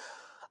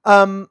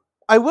 I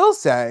will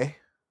say,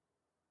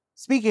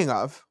 speaking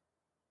of,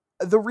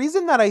 the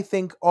reason that I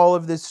think all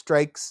of this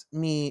strikes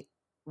me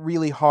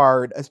really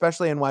hard,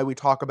 especially in why we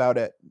talk about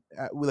it,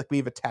 like, we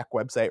have a tech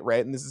website,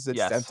 right? And this is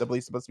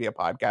ostensibly supposed to be a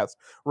podcast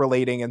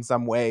relating in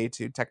some way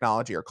to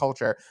technology or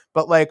culture,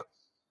 but, like,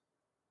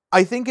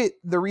 I think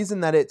the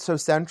reason that it's so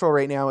central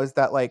right now is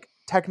that, like,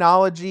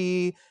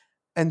 technology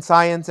and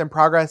science and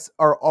progress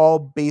are all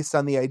based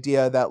on the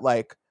idea that,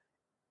 like,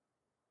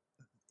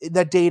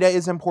 that data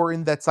is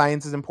important, that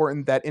science is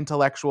important, that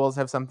intellectuals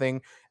have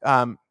something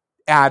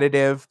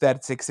additive,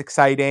 that's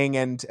exciting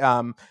and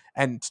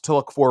to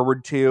look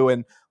forward to.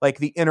 And, like,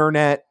 the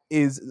internet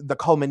is the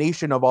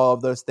culmination of all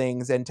of those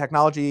things, and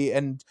technology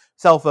and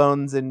cell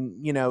phones and,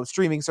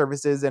 streaming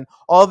services and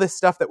all this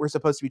stuff that we're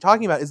supposed to be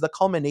talking about is the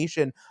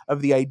culmination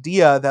of the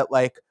idea that,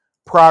 like,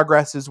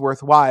 progress is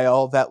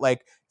worthwhile, that,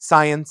 like,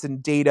 science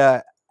and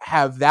data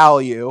have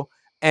value,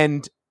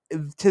 and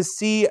to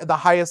see the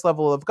highest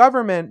level of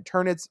government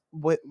turn its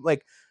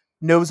like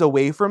nose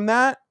away from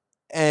that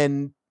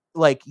and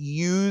like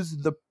use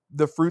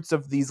the fruits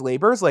of these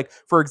labors. Like,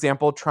 for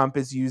example, Trump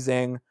is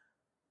using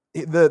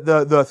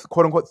the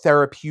quote unquote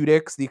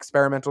therapeutics, the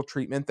experimental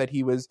treatment that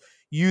he was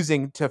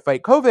using to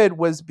fight COVID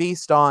was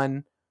based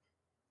on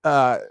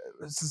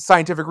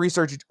scientific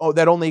research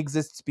that only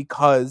exists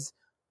because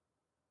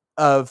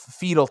of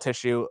fetal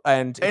tissue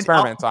and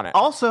experiments on it.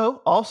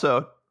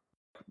 Also,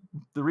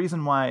 the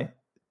reason why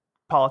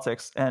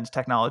politics and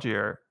technology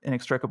are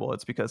inextricable,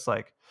 it's because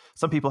like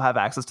some people have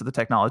access to the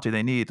technology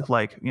they need.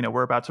 Like, you know,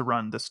 we're about to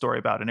run this story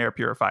about an air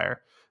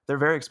purifier. They're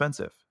very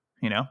expensive,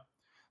 you know?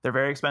 They're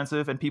very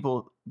expensive and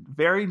people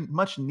very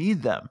much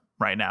need them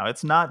right now.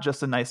 It's not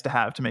just a nice to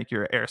have to make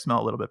your air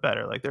smell a little bit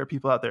better. Like there are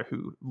people out there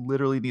who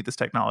literally need this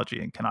technology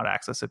and cannot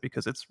access it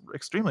because it's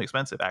extremely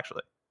expensive,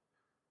 actually.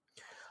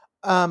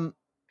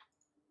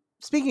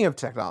 Speaking of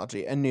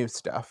technology and new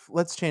stuff,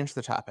 let's change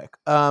the topic.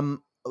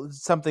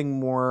 Something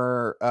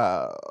more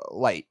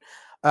light.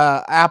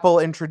 Apple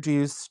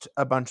introduced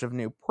a bunch of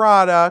new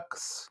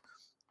products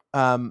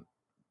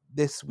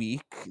this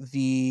week.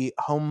 The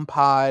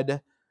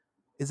HomePod,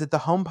 is it the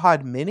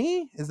HomePod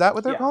Mini? Is that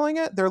what they're calling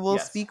it? Their little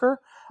speaker?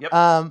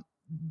 Yep.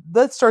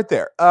 Let's start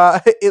there.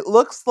 It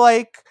looks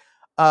like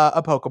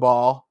a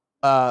Pokeball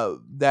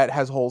that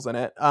has holes in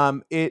it.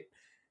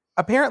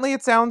 Apparently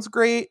it sounds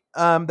great.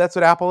 That's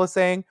what Apple is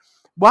saying.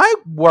 My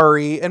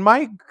worry and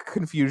my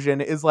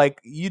confusion is like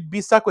you'd be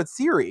stuck with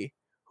Siri.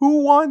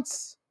 Who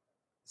wants?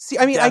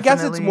 I mean, I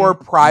guess it's more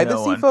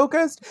privacy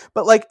focused,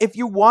 but like if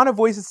you want a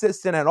voice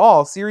assistant at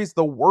all, Siri's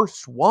the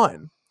worst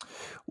one.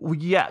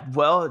 Yeah,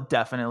 well,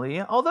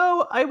 definitely.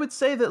 Although I would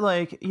say that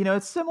like, you know,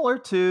 it's similar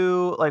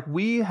to like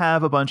we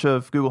have a bunch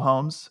of Google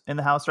Homes in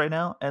the house right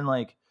now. And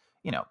like,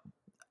 you know,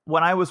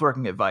 when I was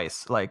working at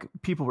Vice, like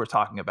people were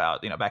talking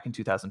about, you know, back in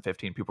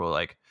 2015, people were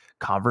like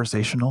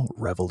conversational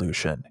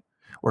revolution.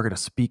 We're going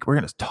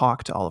to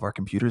talk to all of our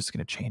computers. It's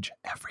going to change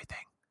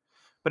everything.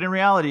 But in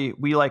reality,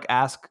 we like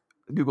ask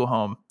Google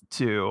Home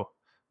to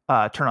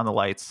turn on the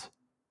lights,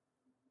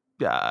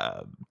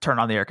 turn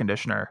on the air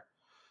conditioner.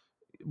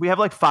 We have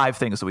like 5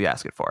 things that we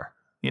ask it for,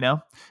 you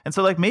know? And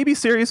so like maybe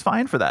Siri is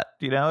fine for that.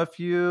 You know, if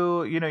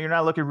you know, you're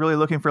not really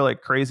looking for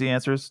like crazy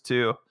answers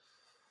to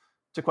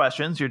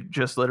questions, you're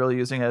just literally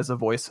using it as a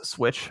voice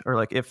switch or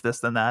like if this,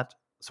 then that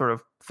sort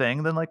of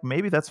thing, then like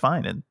maybe that's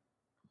fine. And,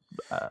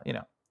 you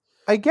know.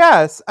 I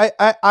guess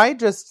I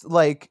just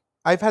like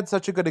I've had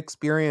such a good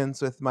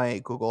experience with my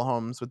Google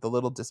Homes with the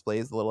little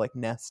displays, the little like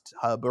Nest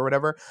Hub or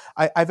whatever.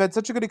 I've had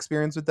such a good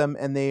experience with them,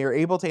 and they are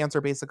able to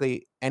answer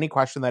basically any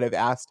question that I've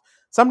asked.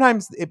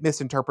 Sometimes it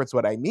misinterprets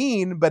what I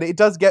mean, but it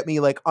does get me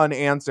like an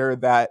answer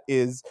that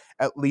is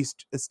at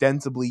least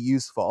ostensibly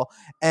useful.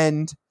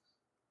 And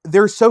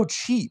they're so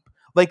cheap.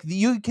 Like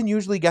you can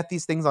usually get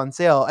these things on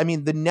sale. I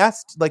mean, the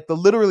Nest, like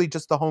literally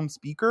just the home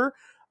speaker,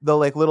 the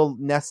like little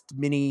Nest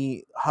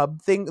Mini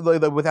Hub thing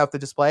without the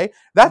display,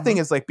 that thing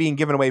is like being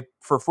given away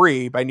for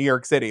free by New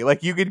York City.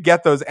 Like you could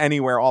get those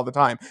anywhere all the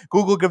time.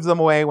 Google gives them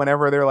away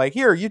whenever they're like,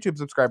 here, YouTube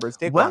subscribers,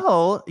 take one.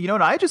 Well, you know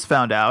what I just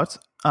found out?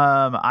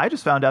 I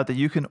just found out that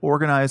you can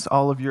organize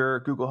all of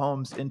your Google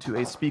Homes into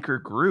a speaker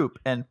group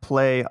and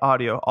play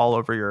audio all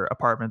over your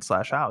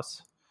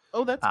apartment/house.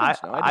 Oh, that's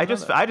good. I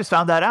just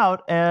found that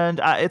out, and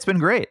it's been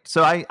great.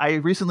 So I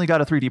recently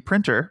got a 3D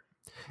printer,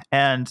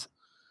 and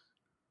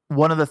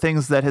one of the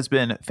things that has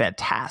been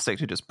fantastic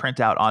to just print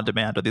out on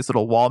demand are these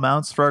little wall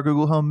mounts for our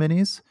Google Home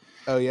Minis.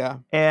 Oh yeah.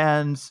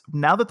 And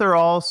now that they're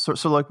all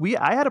so like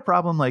I had a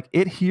problem, like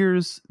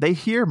they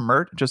hear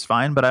Mert just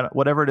fine, but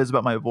whatever it is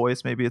about my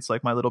voice, maybe it's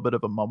like my little bit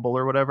of a mumble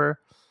or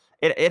whatever.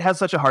 It has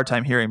such a hard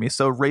time hearing me.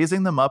 So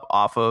raising them up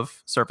off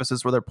of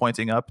surfaces where they're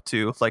pointing up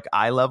to like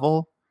eye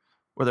level,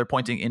 where they're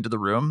pointing into the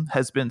room,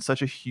 has been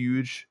such a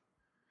huge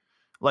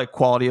like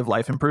quality of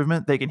life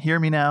improvement. They can hear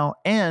me now,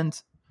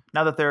 and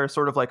now that they're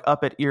sort of like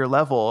up at ear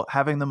level,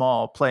 having them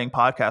all playing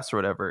podcasts or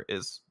whatever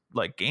is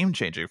like game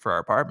changing for our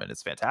apartment.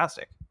 It's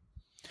fantastic.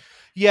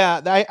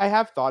 Yeah, I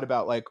have thought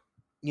about like,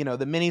 you know,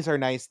 the minis are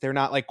nice. They're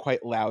not like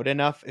quite loud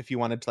enough if you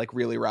wanted to like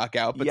really rock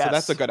out. But so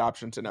that's a good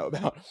option to know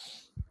about.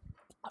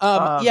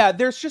 Yeah,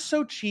 they're just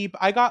so cheap.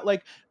 I got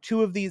like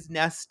 2 of these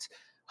Nest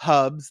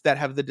Hubs that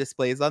have the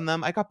displays on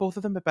them. I got both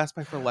of them at Best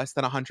Buy for less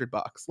than $100.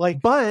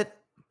 Like, but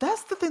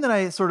that's the thing that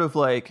I sort of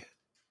like.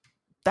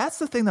 That's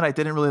the thing that I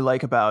didn't really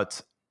like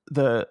about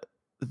the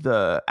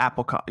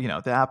Apple,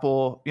 the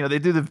Apple, they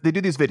do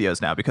these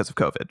videos now because of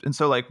COVID. And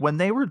so like when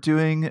they were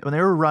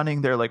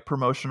running their like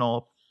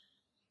promotional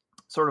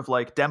sort of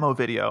like demo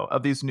video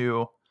of these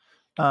new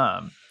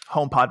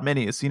HomePod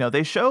minis,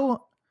 they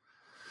show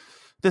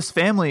this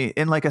family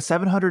in like a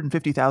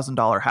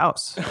 $750,000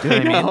 house. Do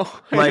you know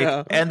what I mean?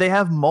 Like, and they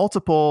have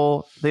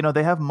multiple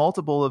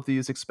of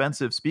these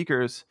expensive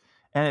speakers.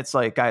 And it's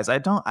like, guys, I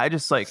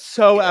just like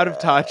so out of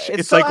touch.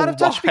 It's so like out of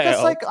touch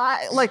because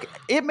like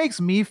it makes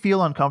me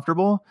feel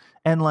uncomfortable.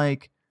 And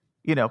like,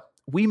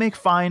 we make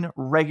fine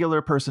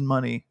regular person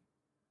money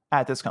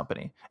at this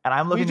company, and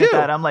I'm looking at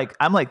that. I'm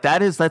like,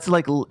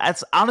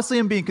 that's honestly,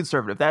 I'm being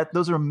conservative.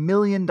 Those are $1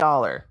 million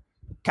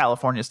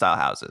California style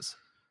houses.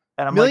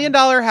 And I'm $1 million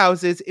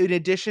houses, in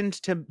addition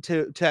to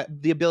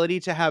the ability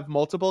to have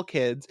multiple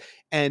kids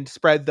and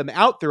spread them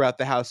out throughout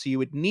the house. So you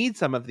would need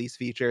some of these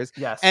features,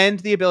 and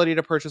the ability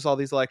to purchase all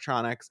these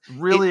electronics.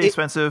 Really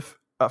expensive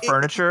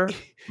furniture.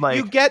 Like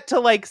you get to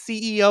like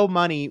CEO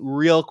money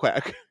real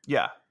quick.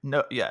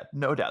 No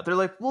doubt. They're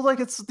like, well, like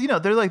it's,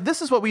 they're like,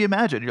 this is what we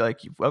imagine. You're like,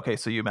 okay,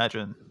 so you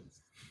imagine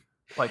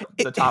like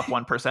the top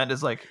 1%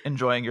 is like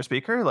enjoying your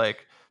speaker.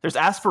 Like there's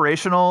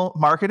aspirational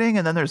marketing,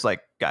 and then there's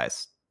like,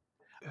 guys.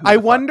 I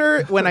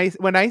wonder when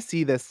I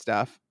see this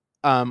stuff,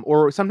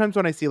 or sometimes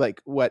when I see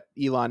like what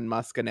Elon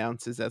Musk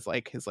announces as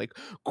like his like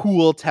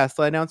cool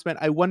Tesla announcement,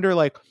 I wonder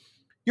like,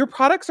 your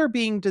products are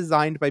being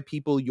designed by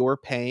people you're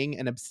paying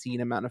an obscene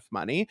amount of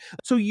money.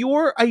 So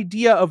your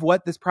idea of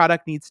what this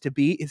product needs to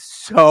be is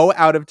so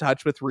out of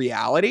touch with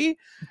reality.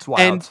 It's wild.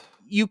 And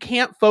you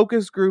can't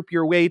focus group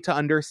your way to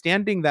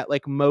understanding that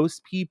like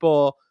most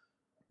people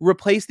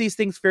replace these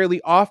things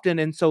fairly often.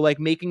 And so like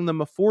making them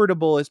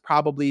affordable is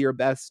probably your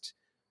best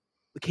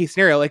case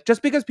scenario. Like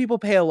just because people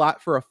pay a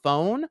lot for a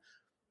phone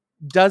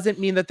doesn't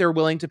mean that they're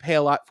willing to pay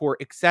a lot for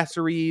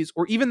accessories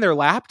or even their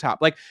laptop.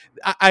 Like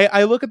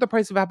I look at the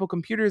price of Apple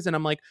computers and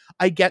I'm like,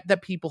 I get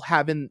that people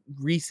have in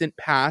recent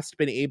past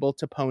been able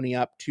to pony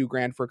up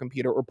 $2,000 for a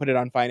computer or put it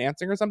on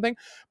financing or something.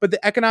 But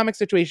the economic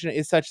situation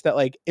is such that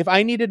like, if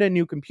I needed a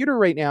new computer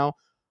right now,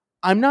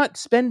 I'm not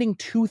spending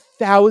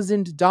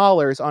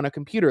 $2,000 on a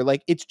computer.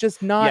 Like it's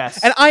just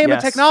not, and I am a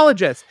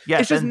technologist.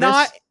 It's just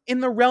not in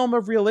the realm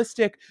of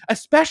realistic,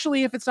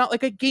 especially if it's not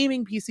like a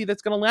gaming PC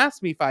that's going to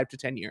last me 5 to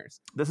 10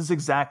 years. This is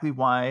exactly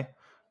why,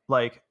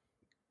 like,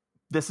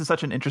 this is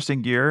such an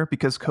interesting year,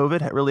 because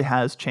COVID really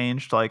has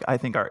changed, like, I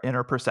think our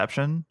inner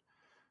perception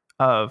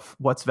of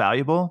what's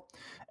valuable.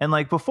 And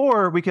like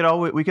before, we could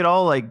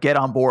all like get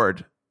on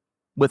board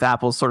with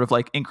Apple's sort of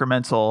like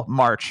incremental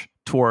march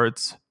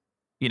towards,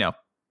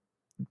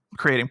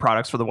 creating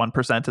products for the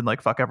 1% and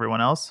like fuck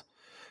everyone else.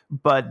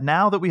 But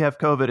now that we have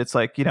COVID, it's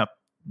like,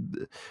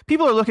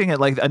 people are looking at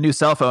like a new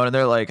cell phone and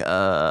they're like,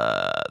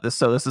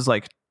 this is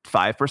like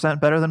 5%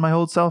 better than my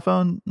old cell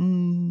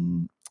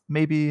phone.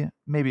 Maybe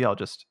I'll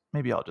just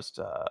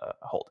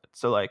hold it.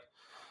 So like,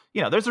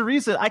 there's a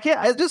reason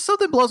just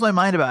something blows my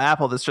mind about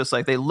Apple. That's just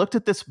like, they looked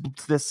at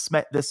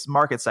this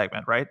market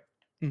segment, right?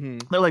 Mm-hmm.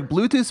 They're like,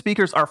 Bluetooth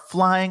speakers are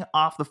flying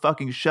off the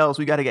fucking shelves.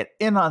 We got to get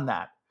in on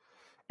that.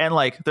 And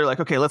like, they're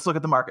like, okay, let's look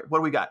at the market. What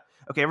do we got?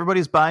 Okay,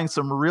 everybody's buying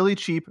some really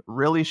cheap,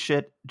 really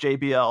shit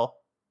JBL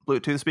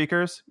Bluetooth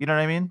speakers. You know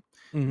what I mean?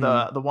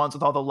 Mm-hmm. The ones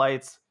with all the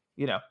lights,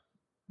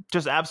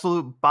 just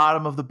absolute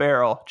bottom of the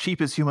barrel,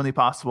 cheap as humanly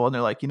possible. And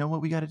they're like, you know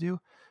what we got to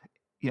do?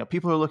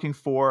 People are looking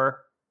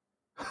for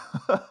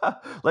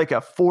like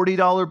a $40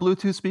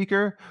 Bluetooth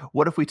speaker.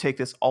 What if we take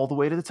this all the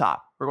way to the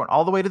top? We're going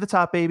all the way to the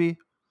top, baby.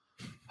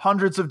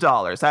 Hundreds of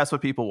dollars. That's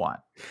what people want.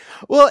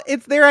 Well,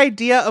 it's their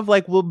idea of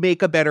like, we'll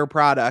make a better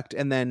product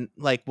and then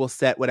like we'll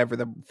set whatever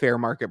the fair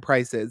market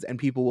price is and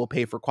people will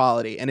pay for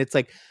quality. And it's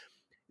like,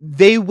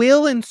 they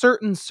will in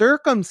certain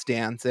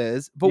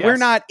circumstances, but we're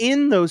not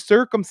in those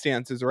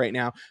circumstances right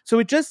now. So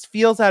it just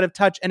feels out of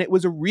touch. And it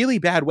was a really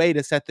bad way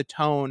to set the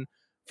tone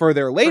for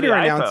their later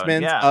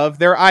announcements of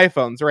their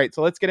iPhones. Right.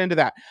 So let's get into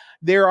that.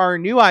 There are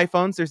new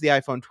iPhones. There's the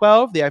iPhone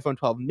 12, the iPhone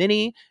 12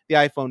 mini, the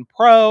iPhone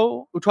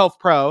Pro, 12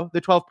 Pro,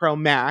 the 12 Pro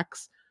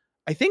Max.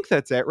 I think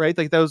that's it, right?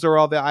 Like those are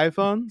all the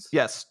iPhones.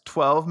 Yes.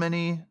 12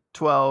 mini,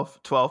 12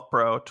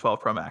 Pro, 12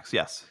 Pro Max.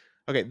 Yes.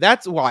 Okay,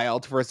 that's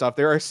wild. First off,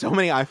 there are so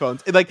many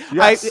iPhones. Like,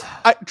 yes.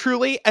 I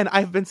truly, and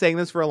I've been saying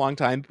this for a long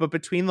time, but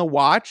between the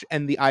watch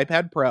and the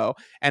iPad Pro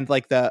and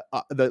like the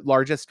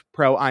largest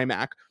Pro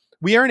iMac,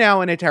 we are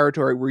now in a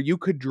territory where you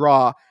could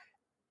draw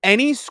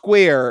any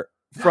square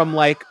from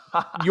like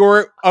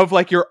your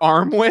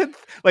arm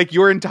width, like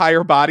your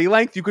entire body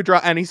length. You could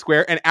draw any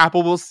square, and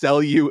Apple will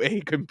sell you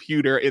a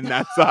computer in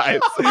that size.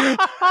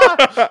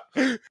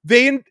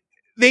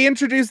 They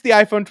introduced the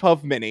iPhone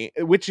 12 mini,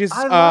 which is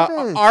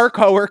our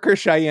coworker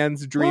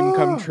Cheyenne's dream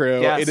come true.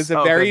 Yes. It is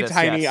a very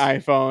tiny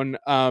iPhone.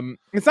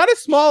 It's not as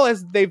small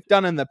as they've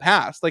done in the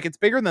past. Like it's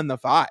bigger than the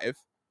 5.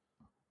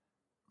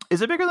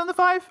 Is it bigger than the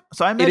 5?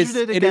 So I measured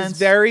it against... It is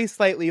very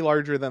slightly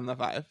larger than the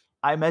 5.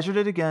 I measured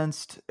it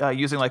against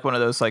using like one of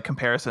those like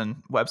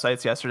comparison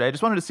websites yesterday. I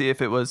just wanted to see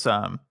if it was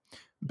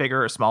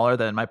bigger or smaller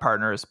than my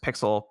partner's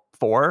Pixel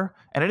 4,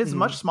 and it is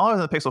much smaller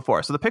than the Pixel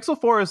 4. So the Pixel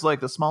 4 is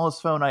like the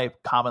smallest phone I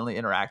commonly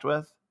interact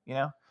with,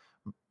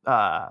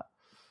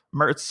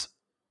 Mert's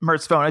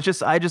phone. I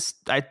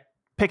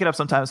pick it up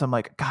sometimes. I'm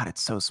like, God,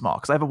 it's so small,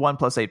 because I have a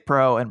OnePlus 8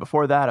 Pro, and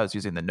before that I was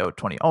using the Note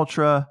 20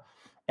 Ultra,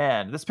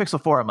 and this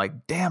Pixel 4, I'm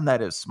like, damn,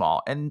 that is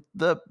small. And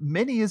the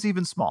mini is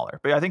even smaller.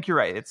 But I think you're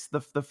right. It's the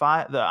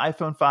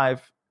iPhone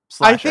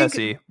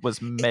 5/SE was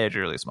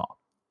majorly small.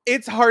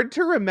 It's hard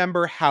to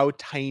remember how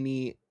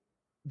tiny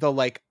the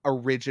like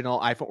original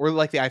iPhone or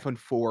like the iPhone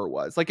 4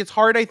 was. Like it's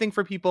hard, I think,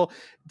 for people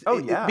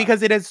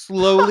because it has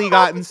slowly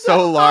gotten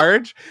so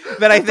large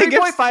that I think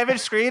 3.5-inch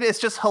screen is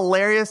just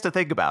hilarious to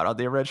think about on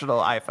the original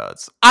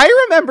iPhones. I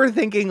remember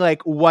thinking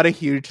like, what a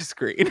huge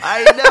screen.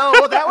 I know.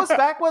 Well, that was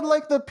back when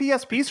like the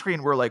PSP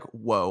screen were like,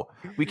 whoa,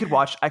 I could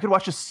watch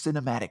a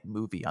cinematic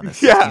movie on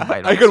this. Yeah,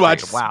 I could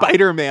watch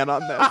Spider-Man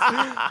on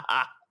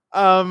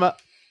this.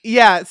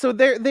 Yeah, so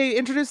they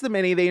introduced the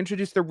mini, they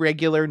introduced the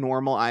regular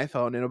normal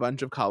iPhone in a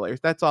bunch of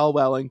colors. That's all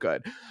well and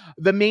good.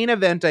 The main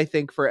event, I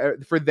think, for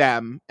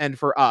them and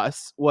for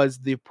us was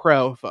the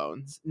Pro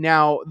phones.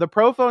 Now, the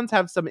Pro phones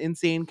have some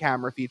insane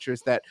camera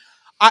features that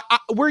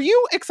were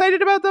you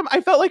excited about them?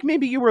 I felt like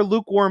maybe you were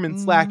lukewarm in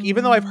Slack,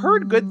 even though I've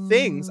heard good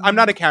things. I'm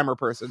not a camera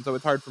person, so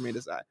it's hard for me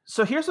to say.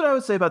 So here's what I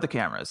would say about the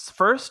cameras.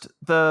 First,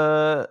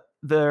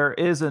 there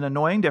is an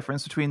annoying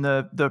difference between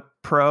the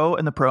Pro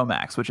and the Pro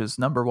Max, which is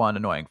number one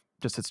annoying.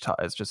 I just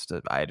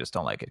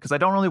don't like it because I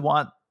don't really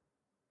want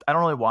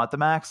the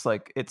Max.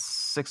 Like it's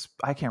 6,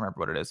 I can't remember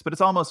what it is, but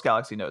it's almost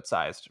Galaxy Note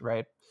sized,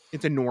 right?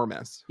 It's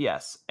enormous.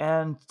 Yes.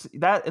 And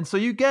so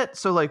you get,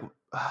 so like,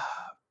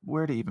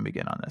 where to even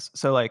begin on this?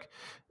 So like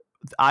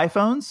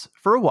iPhones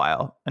for a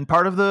while, and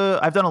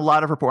I've done a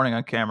lot of reporting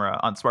on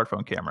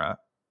smartphone camera,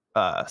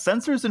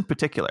 sensors in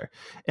particular.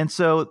 And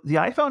so the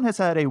iPhone has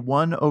had a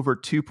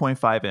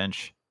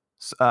 1/2.5-inch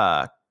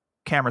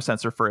camera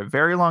sensor for a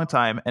very long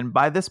time. And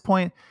by this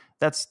point,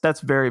 that's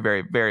very,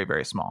 very, very,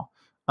 very small.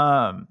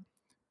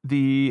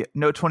 The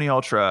Note 20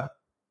 Ultra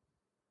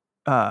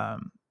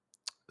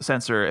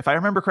sensor, if I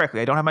remember correctly,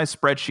 I don't have my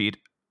spreadsheet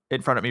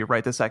in front of me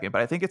right this second,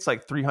 but I think it's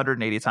like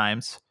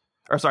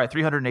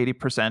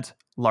 380%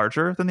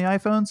 larger than the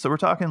iPhone. So we're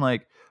talking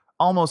like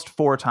almost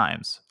 4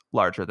 times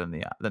larger than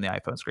the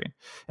iPhone screen.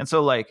 And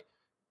so like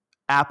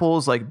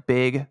Apple's like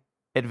big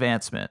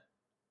advancement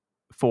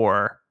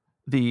for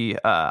the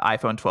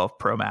iPhone 12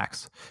 Pro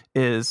Max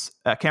is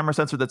a camera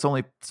sensor that's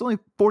only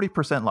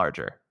 40%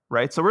 larger,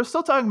 right? So we're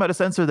still talking about a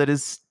sensor that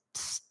is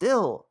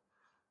still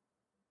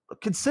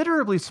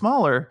considerably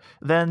smaller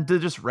than the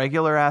just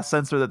regular ass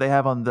sensor that they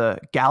have on the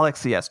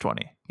Galaxy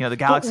S20. The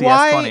Galaxy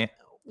S20.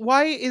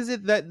 Why is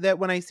it that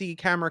when I see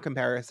camera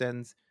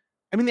comparisons,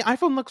 I mean, the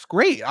iPhone looks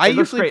great. I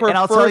usually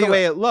prefer the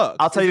way it looks.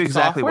 I'll tell you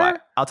exactly why.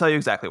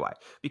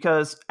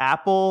 Because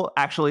Apple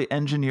actually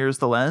engineers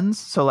the lens.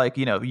 So like,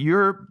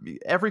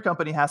 every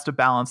company has to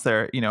balance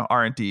their,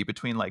 R&D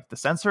between like the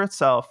sensor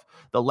itself,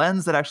 the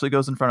lens that actually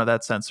goes in front of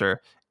that sensor,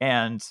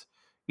 and,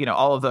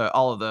 all of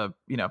the,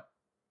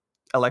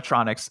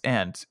 electronics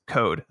and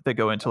code that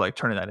go into like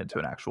turning that into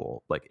an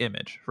actual like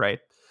image. Right.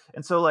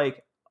 And so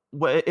like,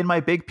 in my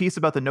big piece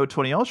about the Note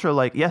 20 Ultra,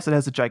 like, yes, it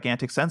has a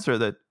gigantic sensor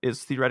that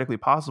is theoretically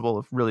possible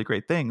of really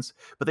great things,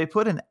 but they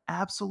put an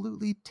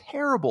absolutely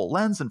terrible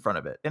lens in front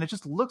of it, and it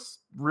just looks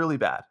really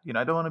bad.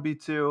 I don't want to be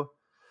too,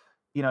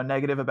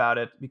 negative about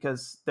it,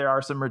 because there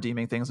are some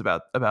redeeming things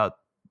about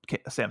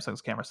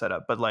Samsung's camera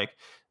setup, but like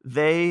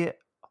they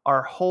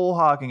are whole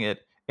hogging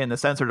it in the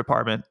sensor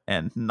department,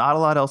 and not a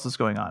lot else is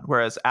going on.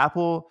 Whereas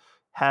Apple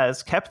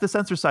has kept the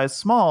sensor size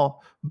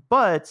small,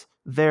 but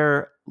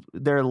their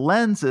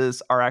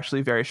lenses are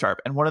actually very sharp.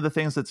 And one of the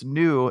things that's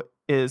new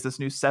is this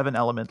new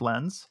 7-element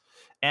lens.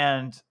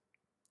 And,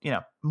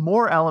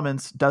 more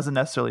elements doesn't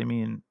necessarily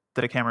mean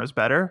that a camera is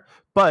better,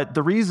 but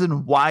the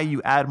reason why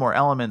you add more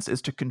elements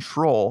is to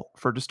control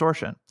for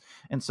distortion.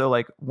 And so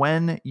like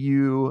when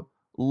you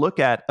look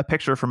at a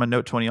picture from a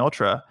Note 20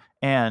 Ultra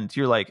and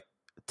you're like,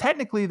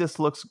 technically this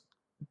looks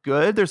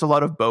good, there's a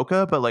lot of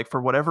bokeh, but like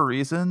for whatever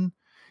reason,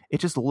 it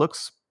just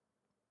looks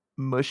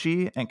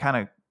mushy and kind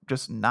of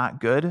just not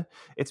good.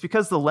 It's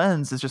because the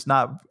lens is just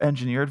not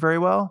engineered very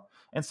well.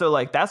 And so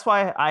like that's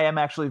why I am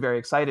actually very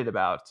excited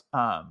about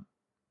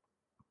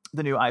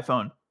the new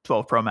iPhone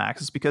 12 Pro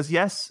Max, is because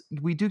yes,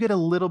 we do get a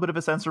little bit of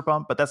a sensor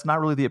bump, but that's not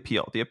really the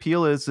appeal. The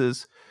appeal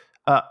is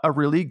a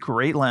really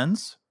great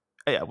lens.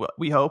 Yeah, well,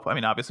 we hope. I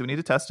mean, obviously we need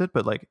to test it,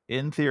 but like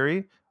in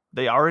theory,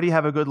 they already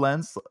have a good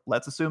lens.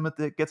 Let's assume that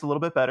it gets a little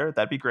bit better.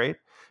 That'd be great.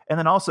 And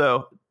then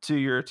also to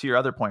your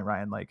other point,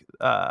 Ryan, like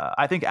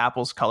I think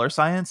Apple's color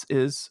science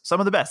is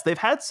some of the best. They've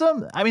had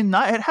some. I mean,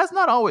 it has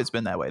not always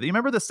been that way. Do you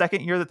remember the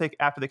second year that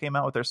after they came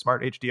out with their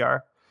Smart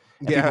HDR?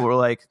 And people were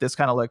like, this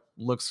kind of like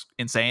looks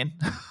insane.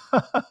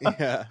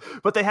 Yeah.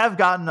 But they have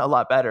gotten a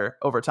lot better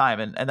over time.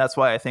 And that's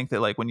why I think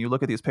that like when you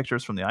look at these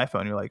pictures from the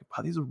iPhone, you're like,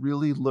 wow, these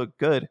really look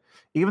good,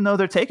 even though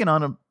they're taken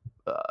on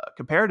a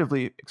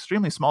comparatively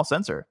extremely small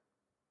sensor.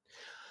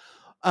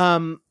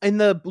 And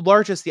the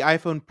largest, the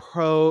iPhone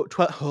Pro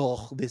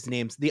 12,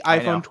 the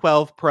iPhone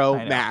 12 Pro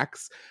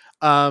Max.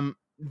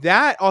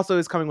 That also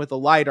is coming with a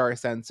LiDAR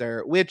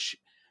sensor, which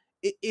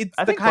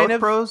I think both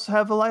Pros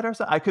have a LiDAR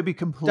sensor. I could be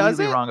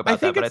completely wrong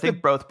about that, but I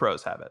think both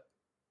Pros have it.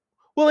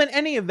 Well, in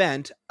any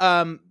event,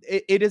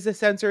 it is a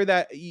sensor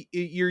that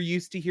you're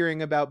used to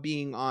hearing about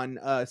being on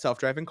a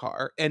self-driving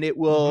car, and it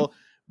will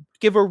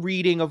give a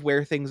reading of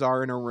where things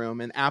are in a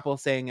room, and Apple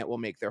saying it will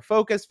make their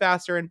focus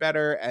faster and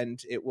better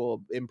and it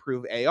will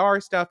improve AR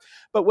stuff.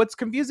 But what's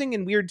confusing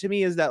and weird to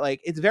me is that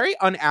like it's very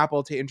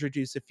un-Apple to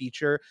introduce a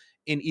feature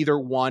in either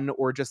one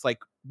or just like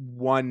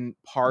one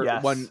part,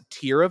 one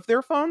tier of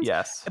their phones.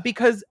 Yes.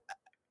 Because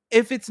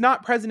if it's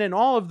not present in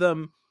all of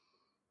them,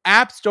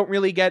 apps don't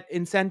really get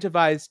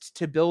incentivized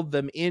to build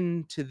them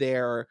into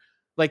their,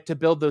 like to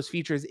build those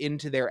features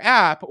into their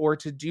app or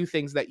to do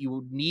things that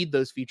you need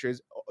those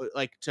features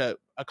like to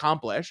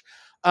accomplish.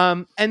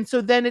 And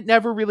so then it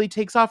never really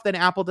takes off. Then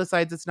Apple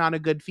decides it's not a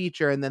good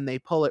feature and then they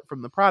pull it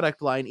from the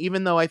product line,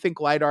 even though I think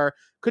LiDAR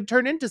could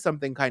turn into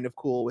something kind of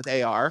cool with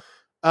AR.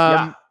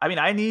 Yeah, I mean,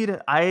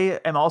 I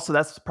am also,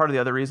 that's part of the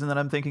other reason that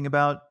I'm thinking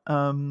about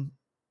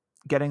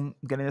getting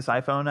this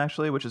iPhone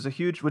actually,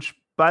 which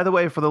by the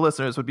way, for the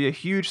listeners, would be a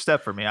huge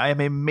step for me. I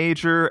am a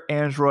major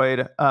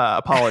Android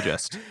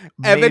apologist.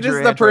 Evan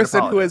is the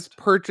person who has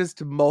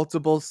purchased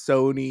multiple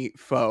Sony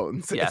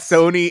phones. Yes.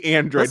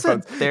 Android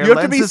phones. Their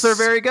lenses are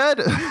very good.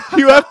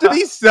 You have to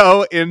be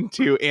so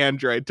into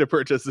Android to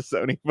purchase a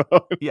Sony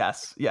phone.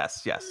 Yes.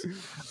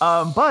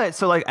 But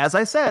so like, as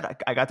I said,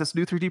 I got this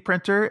new 3D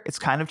printer. It's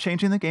kind of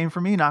changing the game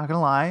for me, not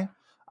gonna lie.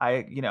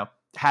 I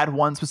had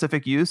one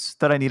specific use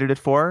that I needed it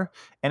for,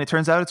 and it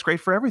turns out it's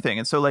great for everything.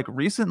 And so like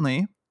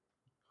recently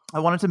I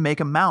wanted to make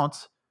a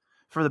mount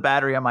for the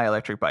battery on my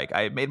electric bike.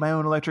 I made my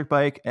own electric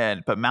bike,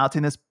 but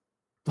mounting this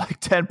like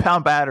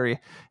 10-pound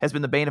battery has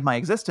been the bane of my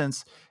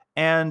existence.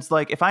 And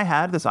like, if I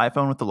had this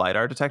iPhone with the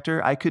LiDAR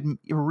detector, I could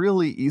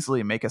really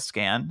easily make a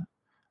scan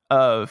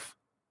of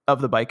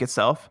the bike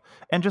itself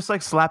and just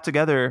like slap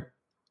together,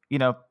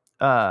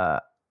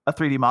 a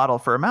 3D model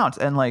for a mount.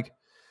 And like,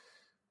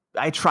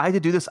 I tried to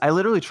do this. I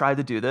literally tried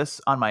to do this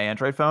on my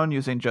Android phone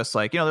using just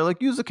like, they're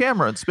like, use the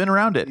camera and spin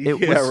around it. It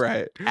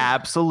was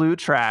absolute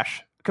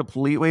trash,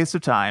 complete waste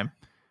of time.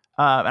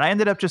 And I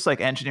ended up just like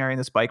engineering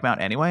this bike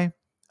mount anyway.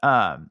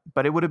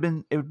 But it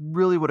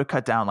really would have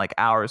cut down like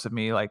hours of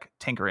me like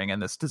tinkering in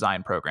this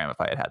design program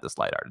if I had this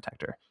LiDAR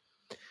detector.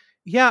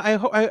 Yeah,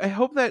 I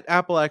hope that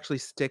Apple actually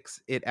sticks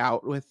it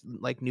out with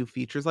like new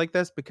features like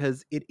this,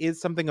 because it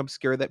is something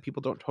obscure that people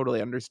don't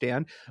totally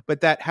understand,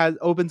 but that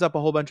opens up a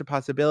whole bunch of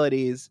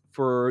possibilities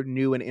for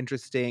new and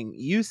interesting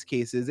use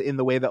cases in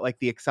the way that like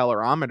the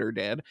accelerometer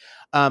did.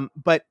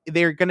 But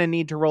they're going to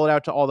need to roll it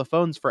out to all the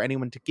phones for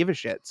anyone to give a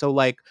shit. So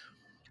like,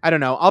 I don't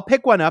know, I'll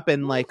pick one up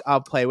and like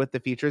I'll play with the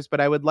features, but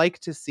I would like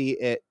to see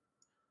it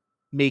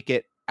make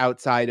it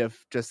outside of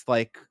just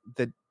like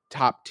the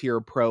top tier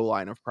Pro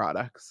line of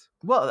products.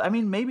 Well, I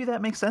mean, maybe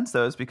that makes sense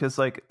though, is because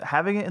like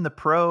having it in the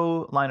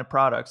Pro line of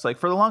products, like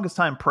for the longest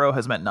time, Pro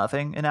has meant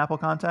nothing in Apple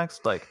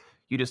context. Like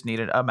you just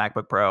needed a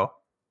MacBook Pro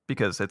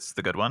because it's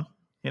the good one,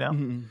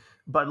 Mm-hmm.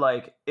 But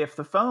like if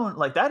the phone,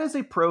 like that is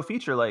a Pro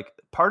feature, like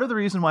part of the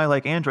reason why I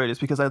like Android is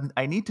because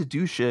I need to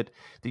do shit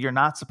that you're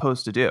not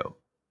supposed to do.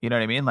 You know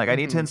what I mean? Like I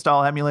need to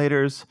install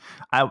emulators.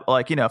 I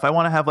like, if I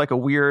want to have like a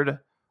weird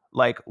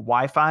like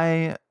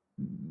Wi-Fi,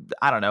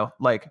 I don't know,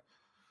 like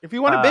if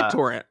you want a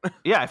BitTorrent.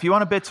 Yeah, if you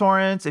want a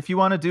BitTorrent, if you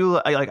want to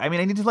do like, I mean,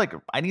 I need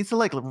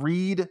to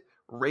read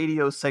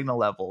radio signal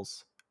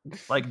levels,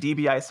 like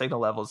DBI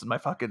signal levels in my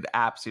fucking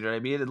apps. You know what I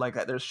mean? And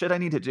like, there's shit I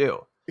need to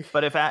do.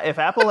 But if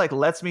Apple like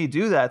lets me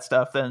do that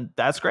stuff, then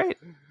that's great.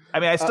 I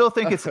mean, I still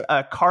think it's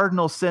a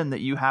cardinal sin that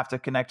you have to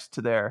connect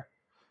to their,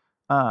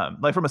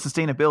 like from a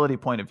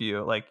sustainability point of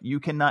view, like you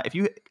cannot, if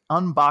you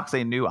unbox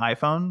a new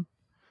iPhone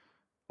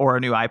or a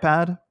new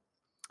iPad,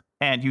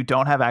 and you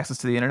don't have access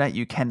to the internet,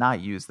 you cannot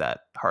use that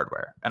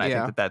hardware. And I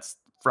think that's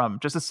from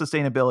just a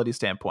sustainability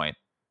standpoint.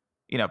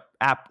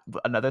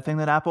 Another thing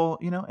that Apple,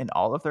 in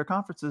all of their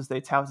conferences,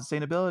 they tout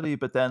sustainability,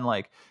 but then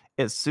like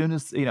as soon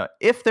as,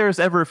 if there's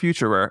ever a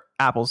future where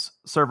Apple's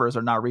servers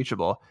are not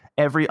reachable,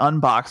 every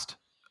unboxed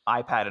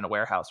iPad in a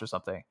warehouse or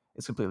something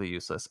is completely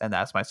useless. And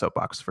that's my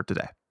soapbox for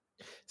today.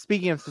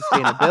 Speaking of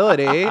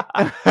sustainability,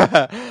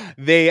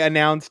 they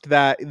announced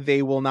that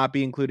they will not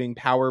be including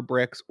power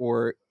bricks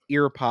or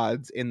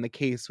earpods in the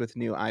case with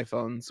new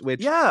iPhones,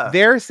 which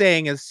they're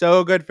saying is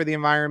so good for the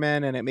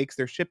environment and it makes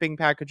their shipping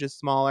packages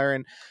smaller.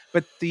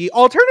 But the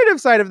alternative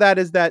side of that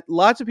is that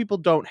lots of people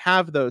don't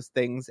have those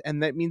things,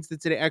 and that means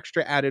it's an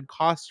extra added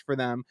cost for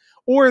them,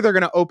 or they're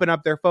going to open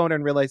up their phone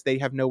and realize they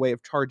have no way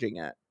of charging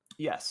it.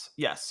 Yes.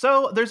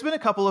 So there's been a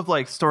couple of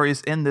like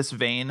stories in this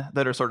vein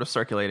that are sort of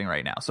circulating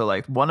right now. So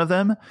like one of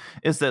them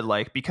is that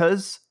like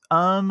because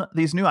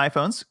these new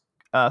iPhones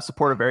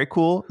support a very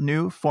cool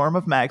new form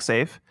of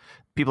MagSafe,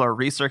 people are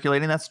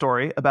recirculating that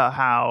story about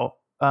how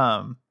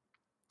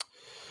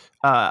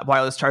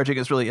wireless charging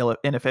is really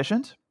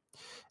inefficient.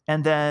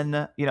 And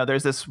then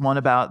there's this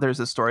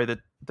story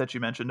that you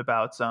mentioned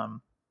about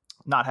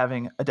not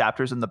having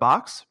adapters in the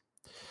box.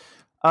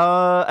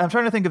 I'm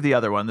trying to think of the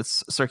other one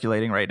that's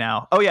circulating right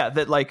now. Oh yeah,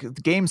 that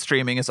like game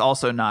streaming is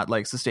also not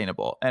like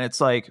sustainable. And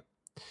it's like,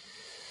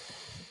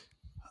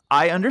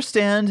 I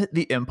understand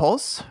the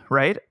impulse,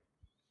 right?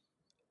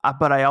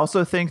 But I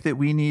also think that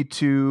we need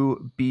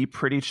to be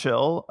pretty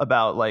chill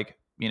about like,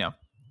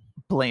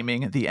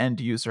 blaming the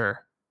end user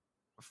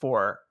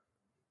for,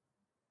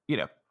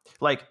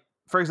 like,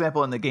 for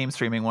example, in the game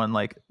streaming one,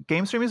 like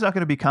game streaming is not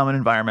going to become an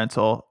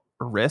environmental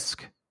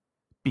risk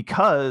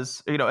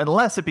because,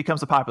 unless it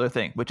becomes a popular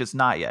thing, which it's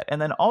not yet.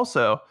 And then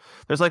also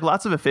there's like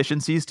lots of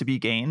efficiencies to be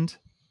gained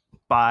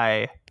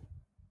by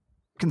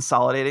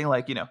consolidating,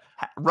 like,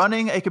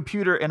 running a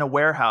computer in a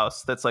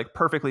warehouse that's like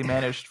perfectly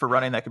managed for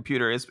running that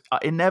computer is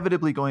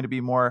inevitably going to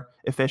be more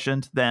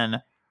efficient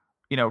than,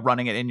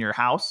 running it in your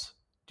house.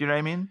 Do you know what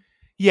I mean?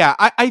 Yeah,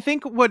 I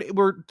think what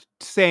we're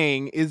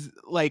saying is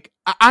like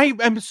I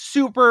am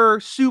super,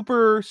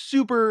 super,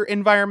 super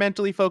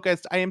environmentally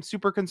focused. I am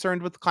super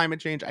concerned with climate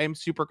change. I am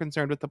super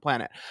concerned with the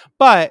planet.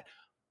 But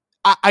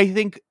I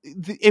think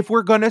if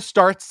we're going to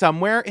start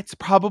somewhere, it's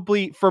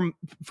probably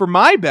for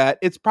my bet,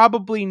 it's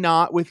probably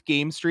not with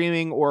game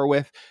streaming or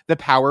with the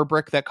power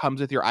brick that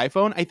comes with your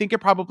iPhone. I think it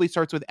probably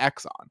starts with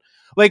Exxon.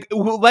 Like,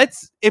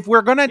 if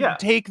we're going to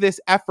take this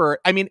effort,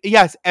 I mean,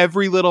 yes,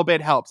 every little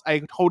bit helps.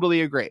 I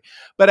totally agree.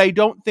 But I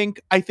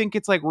think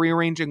it's like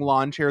rearranging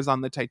lawn chairs on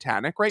the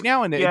Titanic right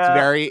now. And it's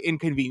very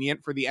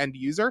inconvenient for the end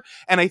user.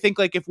 And I think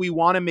like if we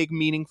want to make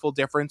meaningful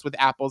difference with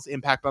Apple's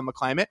impact on the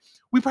climate,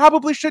 we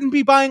probably shouldn't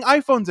be buying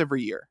iPhones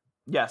every year.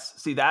 Yes.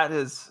 See, that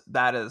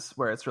is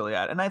where it's really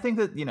at. And I think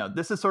that,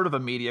 this is sort of a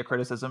media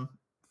criticism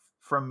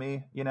from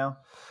me,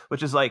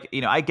 which is like,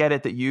 I get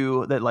it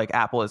that like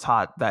Apple is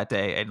hot that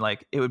day and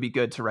like it would be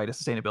good to write a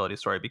sustainability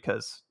story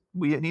because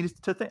we need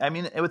to think. I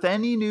mean, with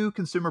any new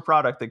consumer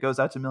product that goes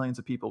out to millions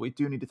of people, we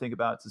do need to think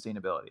about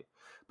sustainability.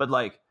 But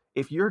like,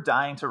 if you're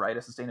dying to write a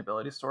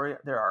sustainability story,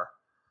 there are,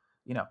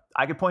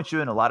 I could point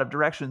you in a lot of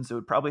directions that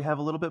would probably have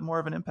a little bit more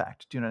of an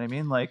impact. Do you know what I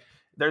mean? Like,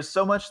 there's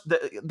so much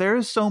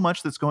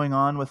that's going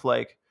on with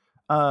like,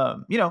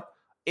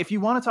 if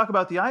you want to talk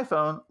about the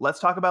iPhone, let's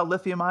talk about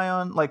lithium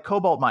ion, like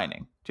cobalt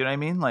mining. Do you know what I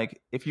mean?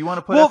 Like, if you want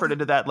to put effort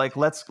into that, like,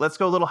 let's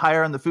go a little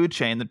higher on the food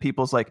chain than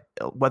people's like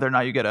whether or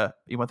not you get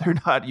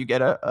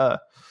a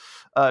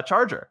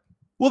charger.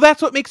 Well,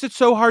 that's what makes it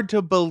so hard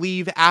to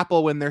believe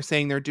Apple when they're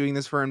saying they're doing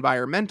this for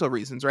environmental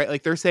reasons, right?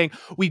 Like they're saying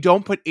we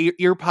don't put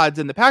earpods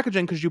in the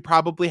packaging because you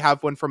probably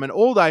have one from an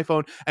old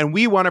iPhone and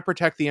we want to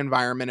protect the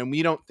environment and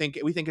we think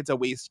it's a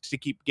waste to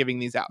keep giving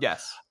these out.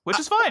 Yes. Which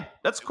is fine.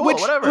 That's cool.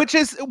 Whatever. Which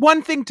is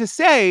one thing to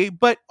say,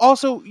 but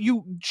also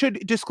you should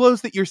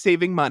disclose that you're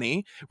saving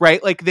money,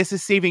 right? Like this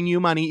is saving you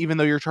money even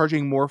though you're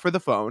charging more for the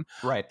phone.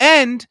 Right.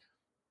 And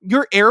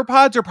your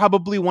AirPods are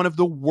probably one of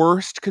the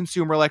worst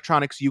consumer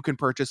electronics you can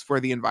purchase for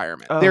the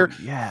environment. They're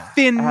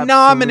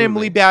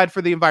phenomenally bad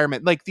for the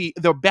environment. Like the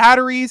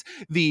batteries,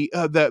 the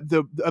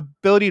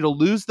ability to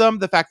lose them,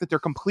 the fact that they're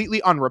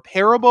completely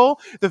unrepairable,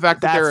 the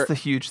fact that that's the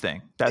huge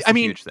thing. That's the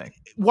huge thing.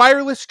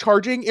 Wireless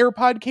charging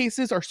AirPod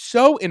cases are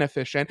so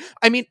inefficient.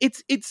 I mean,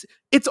 it's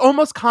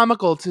almost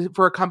comical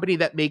for a company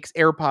that makes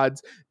AirPods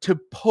to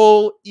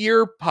pull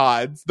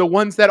earpods, the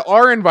ones that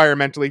are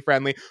environmentally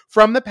friendly,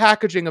 from the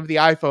packaging of the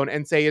iPhone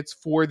and say it's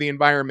for the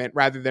environment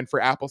rather than for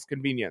Apple's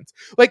convenience.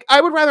 Like, I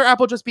would rather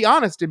Apple just be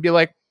honest and be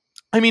like,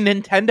 I mean,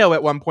 Nintendo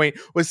at one point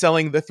was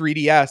selling the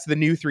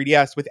new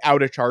 3DS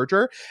without a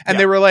charger. And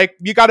they were like,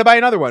 you got to buy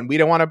another one. We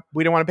don't want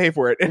to pay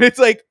for it. And it's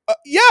like,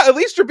 at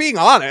least you're being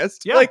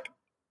honest. Yeah. Like,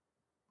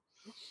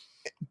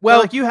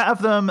 well, like you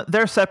have them,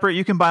 they're separate.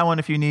 You can buy one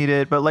if you need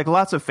it, but like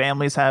lots of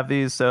families have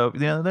these. So,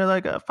 they're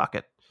like, fuck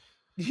it.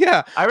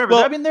 Yeah. I remember,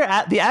 I mean,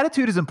 the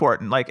attitude is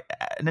important. Like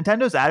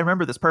I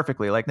remember this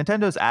perfectly. Like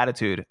Nintendo's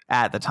attitude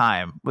at the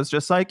time was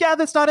just like, yeah,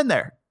 that's not in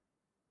there.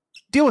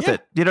 Deal with it.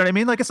 You know what I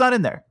mean? Like it's not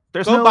in there.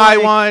 There's Go buy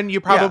one.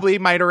 You probably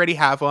might already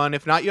have one.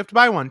 If not, you have to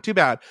buy one. Too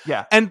bad.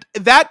 Yeah. And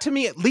that, to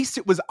me, at least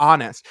it was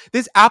honest.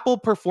 This Apple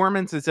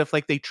performance as if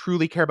like they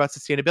truly care about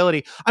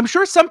sustainability. I'm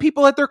sure some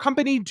people at their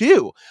company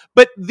do,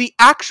 but the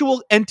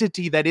actual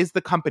entity that is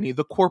the company,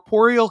 the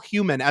corporeal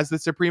human, as the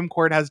Supreme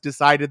Court has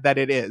decided that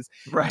it is,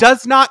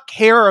 does not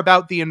care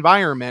about the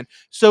environment.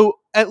 So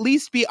at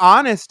least be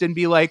honest and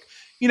be like,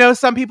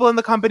 some people in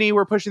the company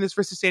were pushing this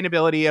for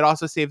sustainability. It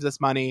also saves us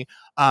money.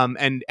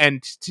 In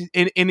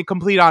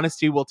complete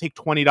honesty, we'll take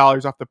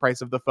 $20 off the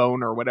price of the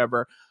phone or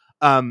whatever.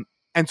 And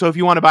so if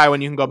you want to buy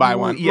one, you can go buy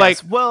one. Yes. Like,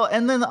 well,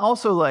 and then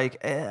also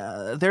like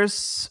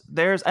there's,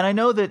 and I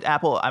know that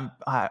Apple, I'm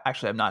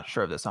not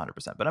sure of this 100%,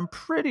 but I'm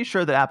pretty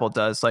sure that Apple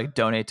does like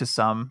donate to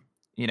some,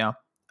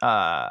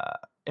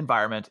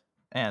 environment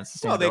and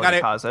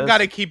sustainability causes. Got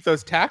to keep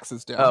those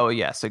taxes down. Oh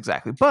yes,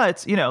 exactly.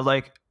 But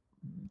like,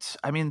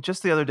 I mean,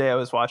 just the other day I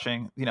was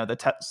watching, the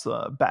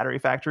Tesla battery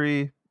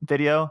factory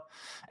video,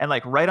 and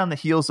like right on the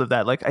heels of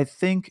that, like I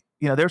think,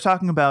 they were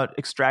talking about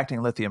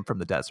extracting lithium from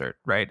the desert,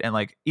 right? And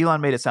like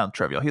Elon made it sound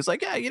trivial. He's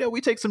like, yeah, we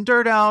take some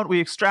dirt out,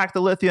 we extract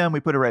the lithium, we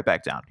put it right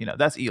back down.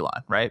 That's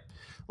Elon, right?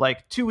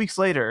 Like 2 weeks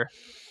later,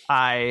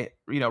 I,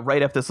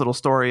 write up this little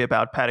story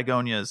about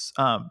Patagonia's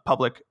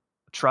public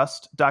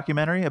trust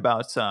documentary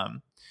about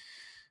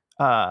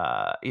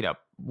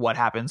what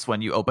happens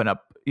when you open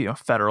up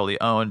federally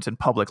owned and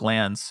public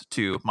lands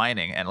to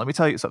mining. And let me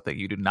tell you something,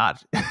 you do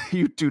not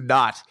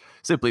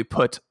simply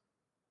put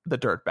the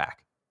dirt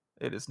back.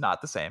 It is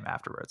not the same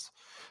afterwards.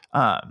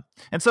 And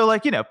so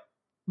like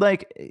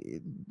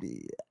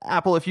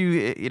Apple, if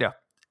you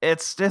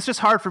it's just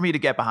hard for me to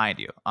get behind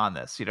you on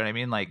this. You know what I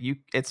mean? Like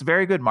it's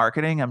very good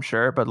marketing, I'm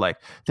sure, but like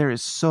there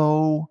is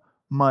so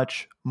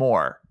much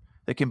more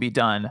that can be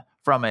done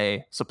from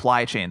a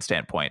supply chain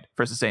standpoint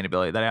for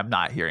sustainability that I'm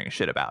not hearing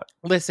shit about.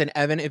 Listen,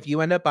 Evan, if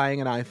you end up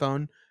buying an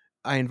iPhone,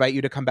 I invite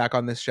you to come back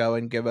on this show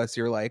and give us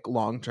your like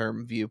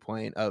long-term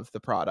viewpoint of the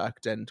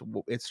product and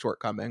its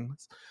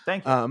shortcomings.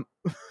 Thank you.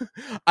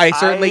 I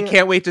certainly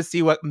can't wait to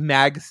see what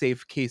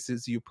MagSafe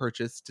cases you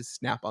purchased to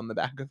snap on the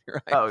back of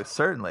your iPhone. Oh,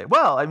 certainly.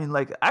 Well, I mean,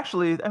 like,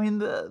 actually, I mean,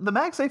 the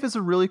MagSafe is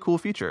a really cool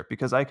feature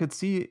because I could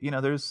see,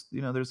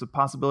 there's a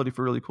possibility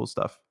for really cool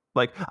stuff.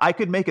 Like, I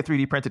could make a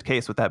 3D printed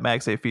case with that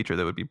MagSafe feature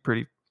that would be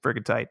pretty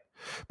friggin' tight.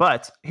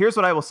 But here's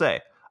what I will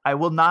say: I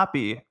will not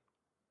be.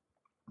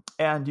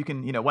 And you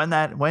can, when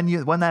that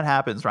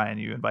happens, Ryan,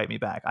 you invite me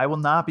back. I will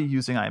not be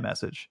using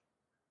iMessage.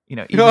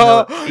 Even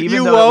though it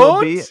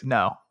will be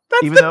no.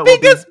 That's even the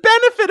biggest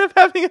benefit of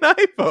having an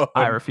iPhone.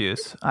 I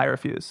refuse.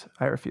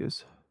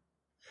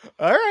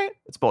 All right,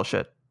 it's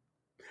bullshit.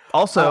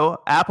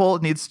 Also, Apple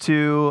needs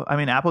to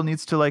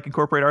like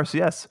incorporate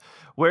RCS.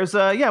 Where's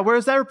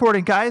that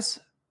reporting, guys?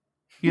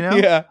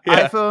 Yeah.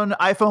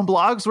 iPhone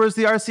blogs. Where's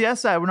the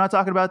RCS at? We're not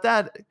talking about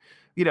that.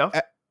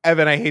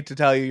 Evan, I hate to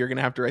tell you, you're going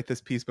to have to write this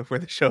piece before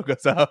the show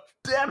goes up.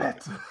 Damn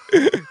it.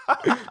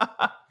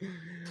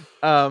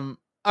 All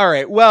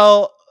right.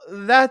 Well,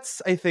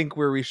 that's, I think,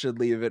 where we should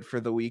leave it for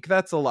the week.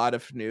 That's a lot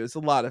of news, a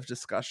lot of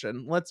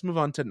discussion. Let's move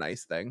on to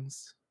nice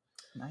things.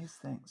 Nice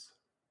things.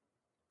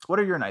 What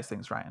are your nice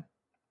things, Ryan?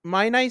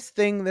 My nice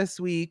thing this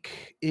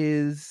week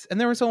is, and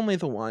there was only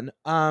the one,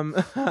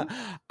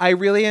 I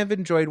really have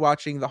enjoyed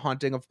watching The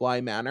Haunting of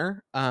Bly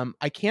Manor.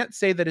 I can't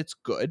say that it's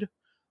good.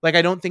 Like,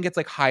 I don't think it's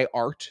like high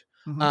art.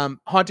 Mm-hmm.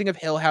 Haunting of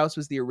Hill House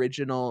was the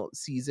original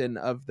season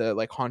of the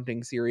like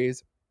Haunting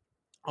series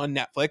on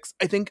Netflix.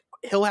 I think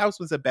Hill House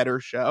was a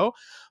better show,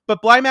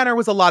 but Bly Manor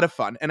was a lot of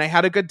fun and I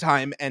had a good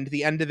time. And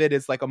the end of it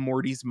is like a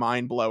Morty's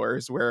Mind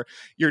Blowers where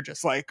you're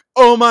just like,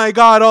 oh my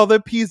God, all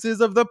the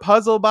pieces of the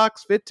puzzle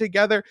box fit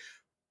together.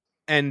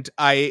 And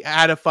I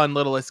had a fun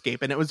little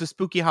escape, and it was a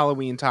spooky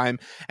Halloween time,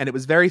 and it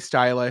was very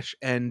stylish,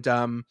 and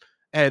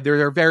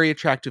there are very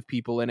attractive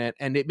people in it,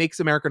 and it makes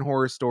American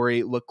Horror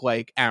Story look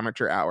like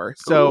amateur hour.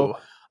 So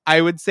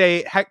I would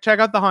say check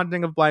out The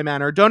Haunting of Bly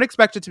Manor. Don't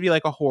expect it to be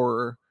like a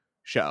horror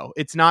show.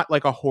 It's not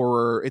like a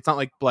horror. It's not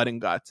like blood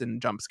and guts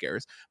and jump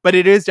scares, but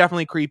it is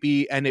definitely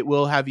creepy, and it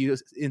will have you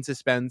in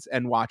suspense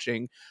and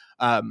watching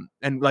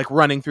and like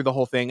running through the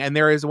whole thing. And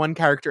there is one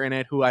character in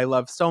it who I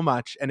love so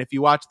much, and if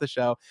you watch the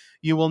show,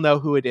 you will know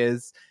who it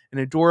is. An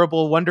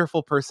adorable,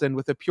 wonderful person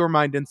with a pure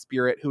mind and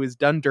spirit who is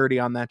done dirty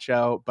on that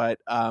show, but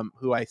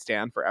who I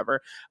stand forever.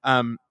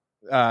 And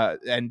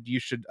you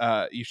should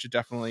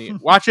definitely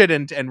watch it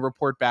and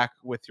report back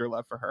with your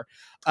love for her.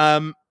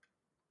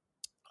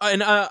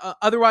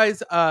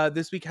 Otherwise,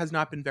 this week has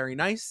not been very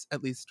nice,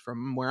 at least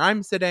from where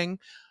I'm sitting.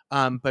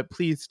 But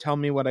please tell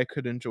me what I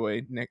could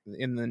enjoy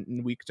in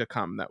the week to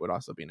come. That would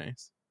also be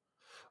nice.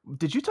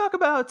 Did you talk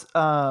about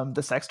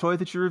the sex toy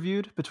that you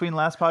reviewed between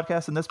last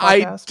podcast and this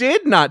podcast? I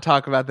did not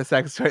talk about the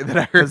sex toy that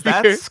I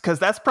reviewed. Because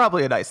that's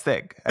probably a nice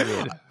thing. I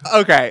mean,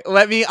 okay,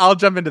 I'll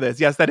jump into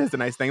this. Yes, that is a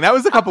nice thing. That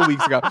was a couple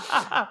weeks ago.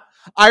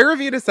 I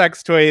reviewed a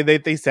sex toy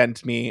that they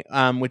sent me,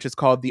 which is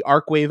called the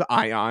Arcwave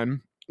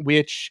Ion,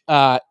 which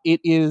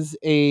it is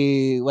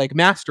a like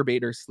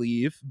masturbator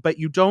sleeve, but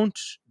you don't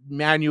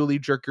manually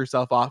jerk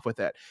yourself off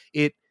with it.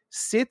 It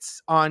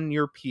sits on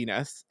your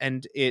penis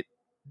and it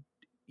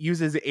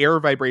uses air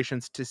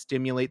vibrations to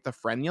stimulate the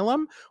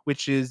frenulum,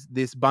 which is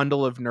this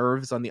bundle of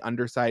nerves on the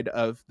underside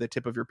of the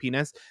tip of your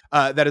penis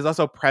that is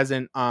also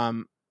present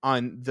on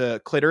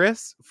the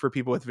clitoris for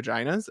people with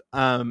vaginas.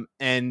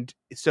 And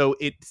so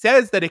it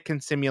says that it can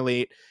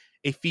simulate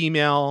a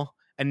female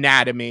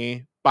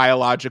anatomy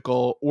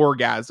biological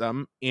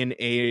orgasm in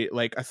a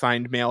like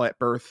assigned male at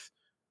birth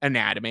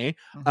anatomy.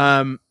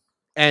 Mm-hmm.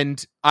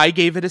 And I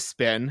gave it a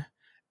spin,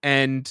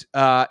 and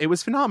it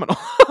was phenomenal.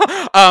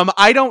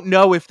 I don't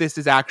know if this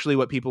is actually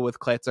what people with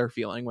clits are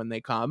feeling when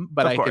they come,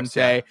 but I can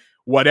say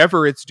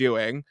whatever it's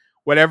doing,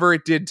 whatever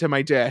it did to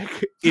my dick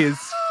is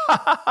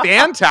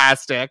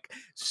fantastic.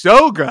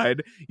 So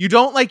good. You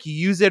don't like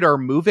use it or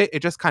move it.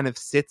 It just kind of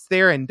sits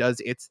there and does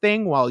its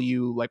thing while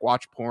you like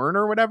watch porn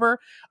or whatever.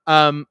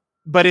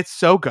 But it's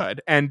so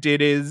good, and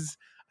it is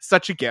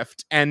such a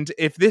gift. And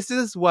if this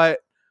is what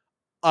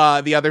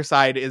the other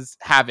side is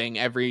having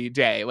every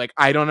day, like,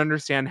 I don't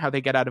understand how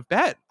they get out of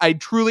bed. I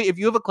truly, if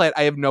you have a clit,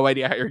 I have no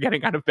idea how you're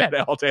getting out of bed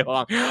all day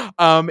long.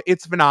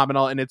 It's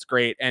phenomenal and it's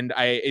great, and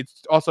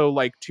it's also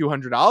like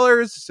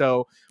 $200.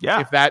 So yeah,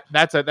 if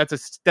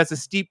that's a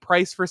steep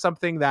price for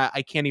something that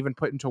I can't even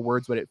put into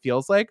words what it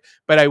feels like.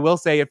 But I will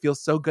say it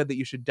feels so good that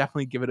you should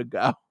definitely give it a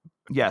go.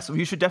 Yeah, so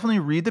you should definitely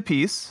read the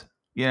piece.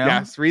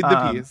 Yes, read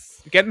the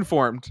piece. Get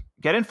informed,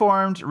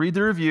 read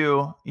the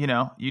review.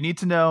 You need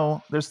to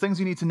know, there's things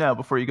you need to know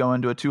before you go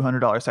into a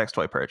 $200 sex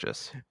toy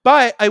purchase.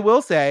 But I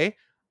will say,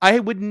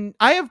 I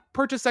have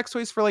purchased sex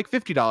toys for like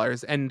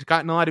 $50 and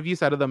gotten a lot of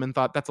use out of them and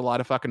thought that's a lot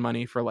of fucking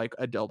money for like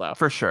a dildo.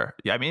 For sure.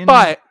 Yeah, I mean,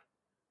 but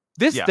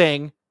this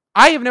thing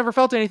I have never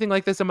felt anything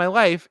like this in my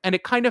life, and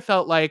it kind of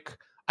felt like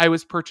I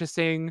was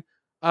purchasing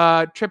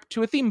a trip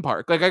to a theme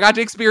park. Like I got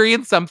to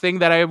experience something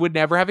that I would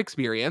never have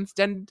experienced,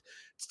 and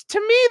to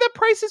me, the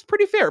price is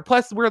pretty fair.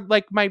 Plus, we're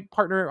like, my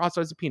partner also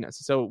has a penis,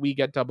 so we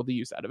get double the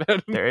use out of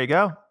it. There you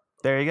go.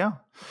 There you go.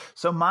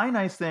 So my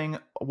nice thing,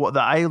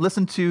 I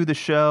listened to the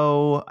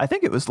show, I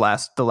think it was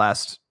the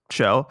last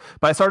show,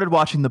 but I started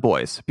watching The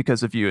Boys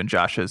because of you and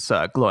Josh's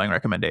glowing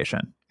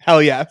recommendation.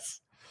 Hell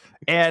yes.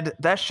 And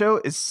that show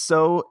is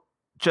so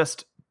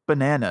just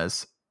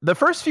bananas. The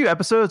first few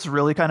episodes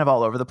really kind of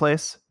all over the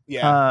place.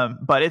 Yeah.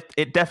 But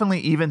it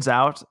definitely evens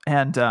out.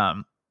 And,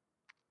 the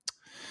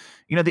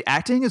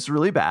acting is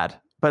really bad,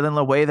 but in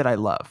the way that I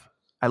love.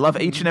 I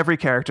love each and every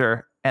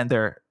character and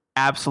their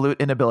absolute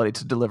inability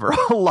to deliver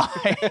a line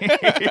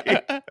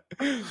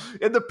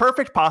in the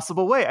perfect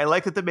possible way. I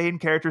like that the main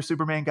character,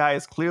 Superman guy,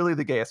 is clearly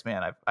the gayest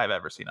man I've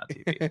ever seen on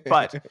TV,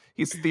 but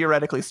he's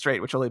theoretically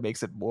straight, which only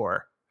makes it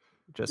more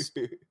just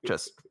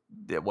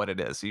what it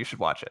is. So you should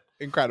watch it.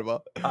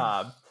 Incredible.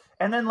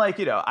 And then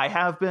I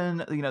have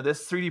been,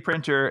 this 3D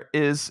printer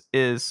is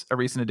a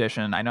recent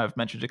addition. I know I've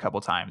mentioned it a couple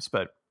times,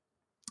 but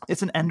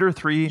it's an Ender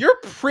 3. You're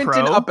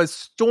printing up a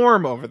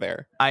storm over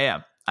there. I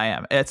am.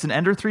 It's an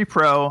Ender 3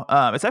 Pro.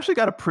 It's actually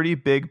got a pretty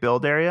big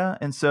build area.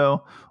 And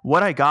so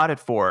what I got it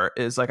for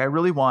is I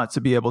really want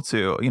to be able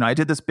to, I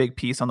did this big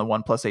piece on the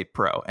OnePlus 8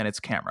 Pro and its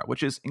camera,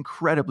 which is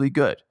incredibly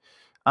good.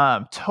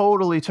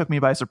 Totally took me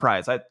by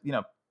surprise.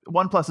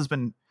 OnePlus has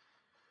been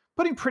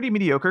putting pretty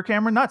mediocre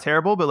camera, not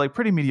terrible, but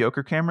pretty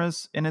mediocre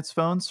cameras in its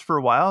phones for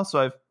a while.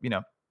 So I've,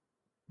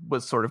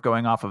 was sort of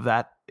going off of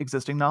that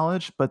existing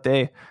knowledge, but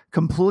they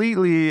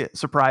completely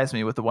surprised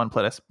me with the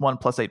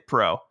OnePlus 8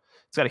 Pro.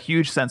 It's got a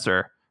huge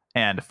sensor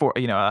and is it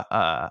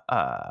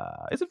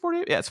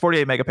 48? Yeah, it's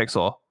 48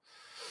 megapixel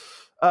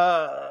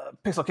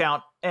pixel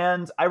count.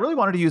 And I really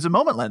wanted to use a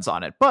moment lens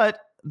on it,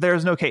 but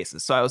there's no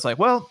cases. So I was like,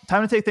 well,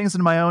 time to take things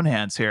into my own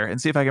hands here and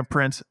see if I can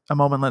print a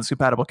moment lens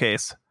compatible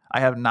case.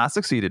 I have not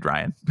succeeded,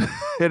 Ryan.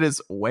 It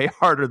is way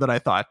harder than I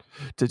thought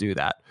to do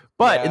that.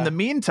 But in the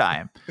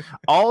meantime,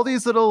 all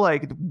these little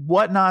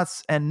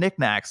whatnots and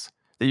knickknacks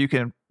that you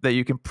can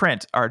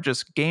print are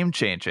just game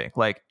changing.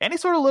 Like any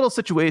sort of little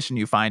situation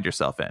you find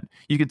yourself in,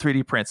 you can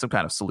 3D print some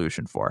kind of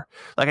solution for.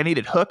 I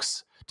needed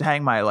hooks to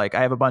hang my I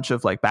have a bunch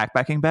of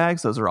backpacking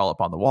bags. Those are all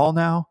up on the wall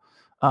now.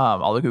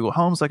 All the Google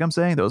Homes, I'm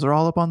saying, those are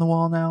all up on the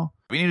wall now.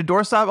 We need a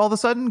doorstop all of a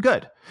sudden.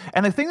 Good.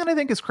 And the thing that I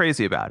think is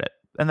crazy about it,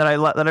 and that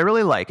I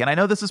really like, and I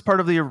know this is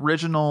part of the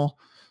original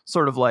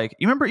sort of you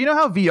remember,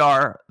 how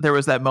VR, there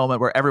was that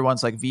moment where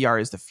everyone's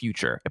VR is the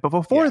future. But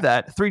before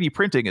that, 3D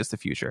printing is the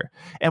future.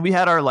 And we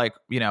had our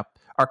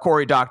our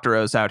Cory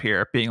Doctorow's out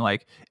here being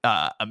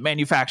a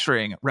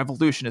manufacturing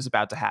revolution is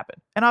about to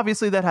happen. And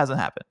obviously that hasn't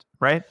happened,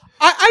 right?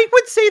 I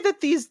would say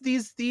that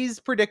these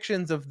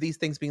predictions of these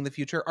things being the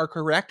future are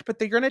correct, but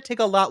they're going to take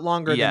a lot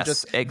longer than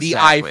just the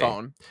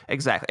iPhone.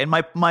 Exactly. And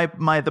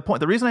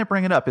the reason I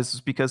bring it up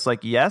is because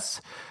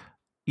yes,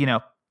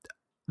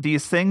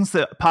 these things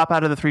that pop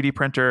out of the 3D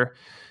printer,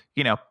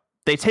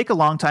 they take a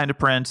long time to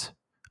print.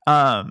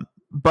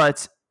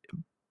 But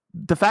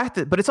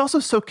it's also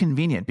so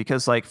convenient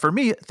because for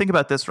me, think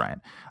about this,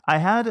 Ryan. I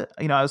had,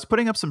 I was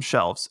putting up some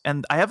shelves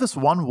and I have this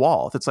one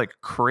wall that's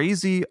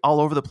crazy all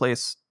over the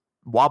place,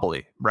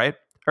 wobbly, right?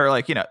 Or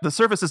the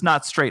surface is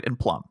not straight and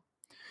plumb.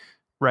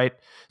 Right.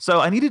 So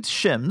I needed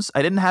shims.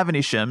 I didn't have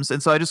any shims.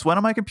 And so I just went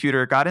on my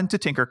computer, got into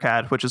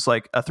Tinkercad, which is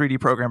a 3D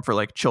program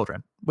for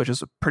children, which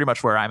is pretty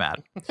much where I'm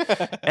at.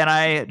 And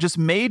I just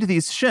made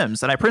these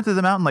shims and I printed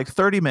them out in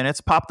 30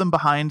 minutes, popped them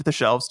behind the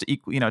shelves to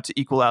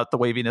equal out the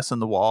waviness in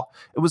the wall.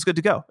 It was good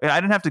to go. And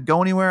I didn't have to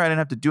go anywhere. I didn't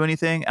have to do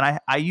anything. And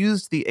I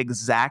used the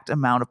exact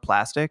amount of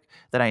plastic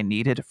that I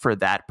needed for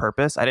that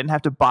purpose. I didn't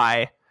have to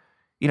buy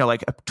a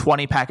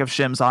 20 pack of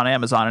shims on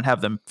Amazon and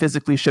have them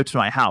physically shipped to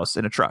my house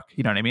in a truck.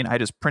 You know what I mean? I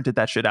just printed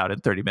that shit out in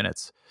 30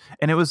 minutes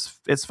and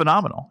it's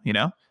phenomenal.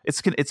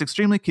 It's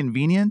extremely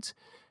convenient.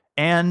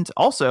 And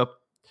also,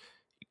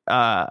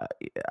 I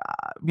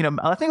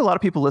think a lot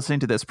of people listening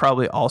to this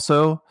probably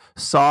also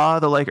saw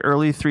the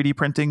early 3D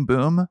printing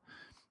boom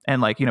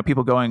and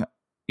people going,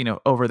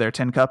 over their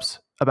tin cups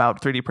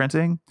about 3D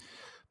printing.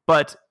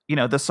 But,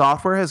 the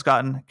software has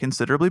gotten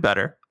considerably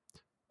better.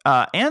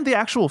 And the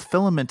actual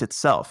filament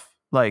itself.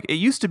 It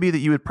used to be that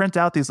you would print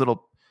out these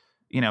little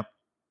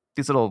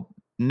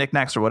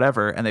knickknacks or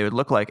whatever, and they would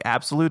look like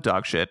absolute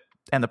dog shit,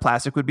 and the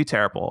plastic would be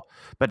terrible.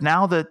 But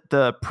now that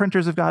the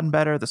printers have gotten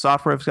better, the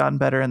software has gotten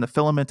better, and the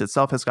filament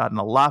itself has gotten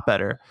a lot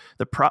better,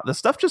 the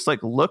stuff just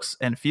looks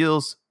and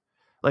feels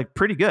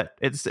pretty good.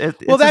 It's that's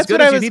what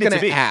I was going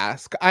to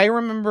ask. I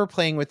remember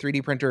playing with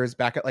 3D printers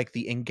back at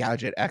the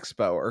Engadget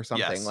Expo or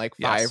something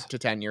 5 to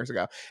 10 years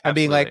ago, and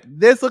being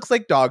this looks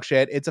like dog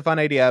shit. It's a fun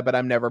idea, but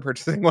I'm never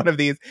purchasing one of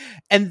these.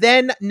 And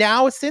then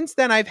now, since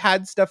then, I've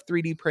had stuff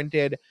 3D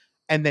printed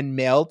and then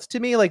mailed to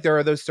me. Like there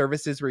are those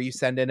services where you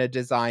send in a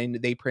design,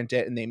 they print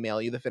it, and they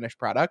mail you the finished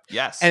product.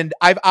 Yes. And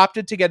I've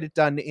opted to get it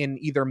done in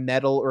either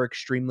metal or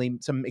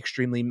some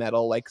extremely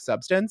metal like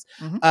substance.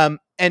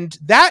 And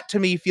that to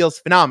me feels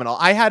phenomenal.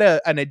 I had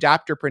an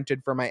adapter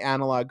printed for my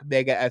analog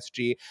Vega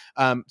SG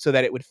so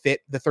that it would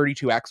fit, the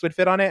 32X would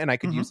fit on it, and I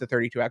could use the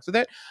 32X with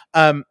it.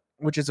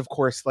 Which is, of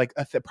course, like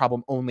a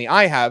problem only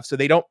I have. So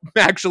they don't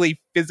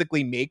actually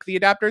physically make the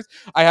adapters.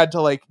 I had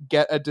to like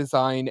get a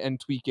design and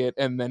tweak it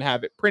and then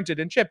have it printed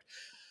and shipped.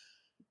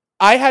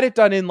 I had it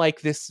done in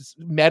like this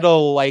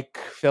metal like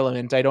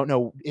filament. I don't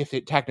know if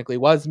it technically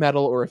was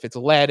metal or if it's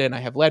lead and I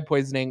have lead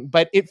poisoning,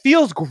 but it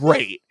feels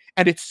great.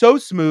 And it's so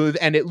smooth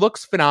and it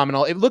looks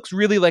phenomenal. It looks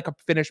really like a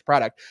finished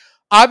product.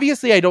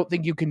 Obviously, I don't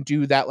think you can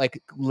do that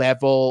like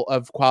level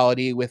of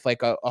quality with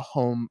like a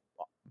home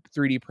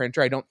 3D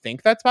printer. I don't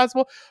think that's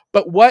possible.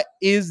 But what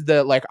is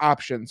the like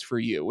options for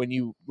you when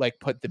you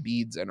like put the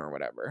beads in or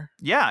whatever?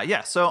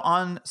 Yeah. So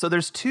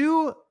there's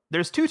two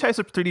types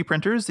of 3D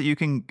printers that you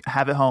can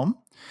have at home.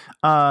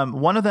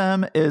 One of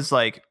them is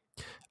like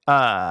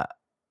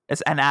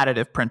it's an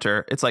additive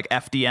printer. It's like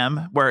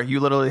FDM, where you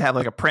literally have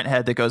like a print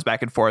head that goes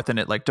back and forth and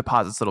it like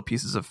deposits little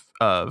pieces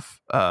of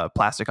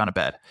plastic on a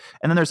bed.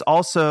 And then there's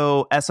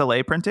also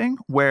SLA printing,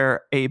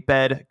 where a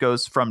bed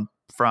goes from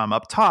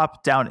up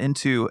top down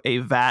into a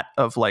vat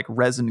of like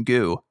resin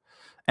goo,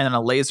 and then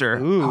a laser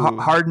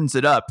hardens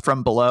it up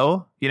from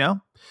below, you know?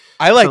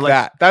 I like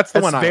that. That's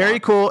the one I very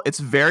want. cool. It's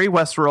very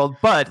Westworld,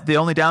 but the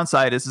only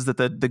downside is that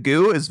the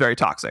goo is very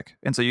toxic.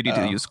 And so you need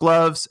to use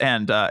gloves,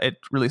 and it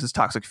releases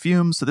toxic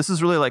fumes. So this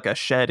is really like a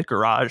shed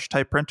garage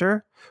type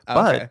printer.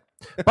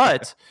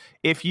 But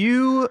if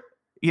you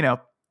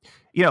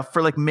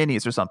for like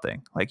minis or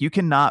something, like you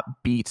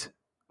cannot beat,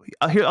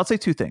 here, I'll say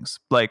two things.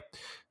 Like,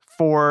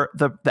 for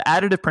the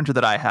additive printer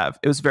that I have,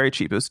 it was very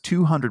cheap. It was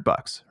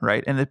 $200,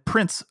 right? And it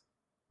prints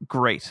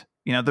great.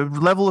 You know, the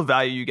level of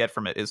value you get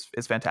from it is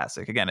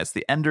fantastic. Again, it's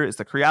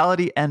the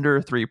Creality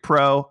Ender 3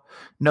 Pro.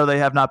 No, they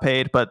have not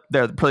paid, but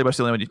they're pretty much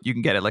the only one you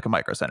can get it, like a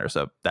Micro Center.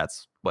 So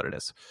that's what it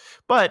is.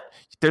 But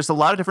there's a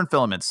lot of different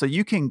filaments. So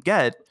you can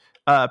get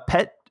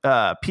PET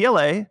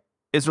PLA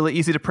is really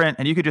easy to print,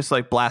 and you could just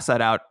like blast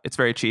that out. It's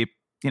very cheap.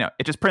 You know,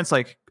 it just prints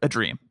like a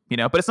dream, you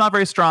know, but it's not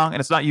very strong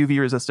and it's not UV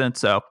resistant.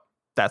 So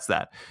that's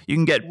that. You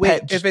can get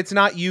if it's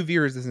not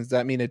UV resistant, does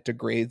that mean it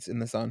degrades in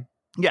the sun?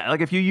 Yeah, like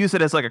if you use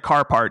it as like a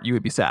car part, you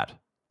would be sad.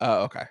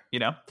 Oh, okay. You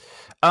know,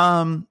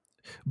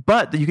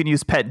 but you can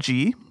use PET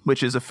G,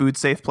 which is a food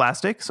safe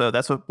plastic. So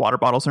that's what water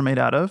bottles are made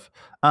out of.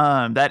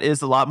 That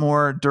is a lot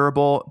more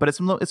durable, but it's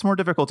more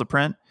difficult to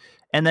print.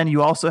 And then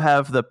you also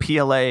have the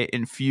PLA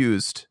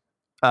infused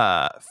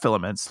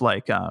filaments,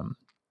 like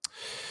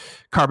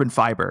carbon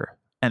fiber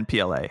and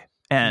PLA.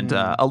 And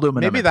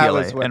aluminum and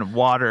PLA and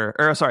water,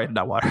 or sorry,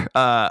 not water,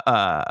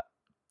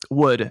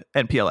 wood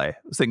and PLA. I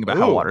was thinking about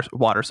how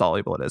water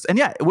soluble it is. And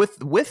yeah,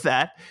 with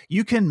that,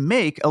 you can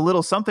make a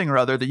little something or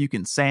other that you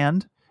can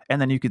sand,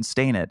 and then you can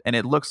stain it, and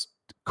it looks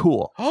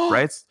cool,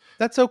 right?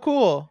 That's so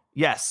cool.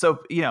 Yes. So,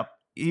 you know,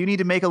 you need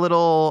to make a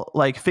little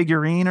like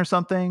figurine or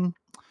something.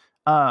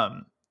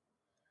 A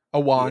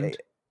wand.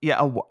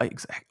 Yeah,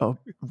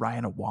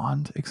 Ryan, a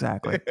wand.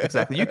 Exactly.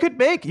 You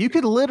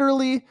could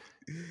literally,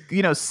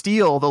 you know,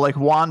 steal the like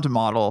wand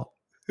model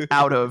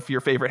out of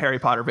your favorite Harry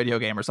Potter video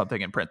game or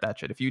something and print that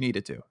shit if you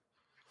needed to.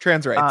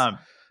 Trans rights.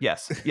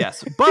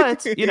 Yes.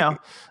 But, you know,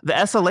 the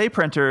SLA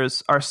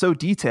printers are so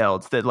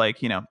detailed that,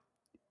 like, you know,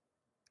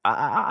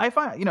 I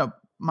find, you know,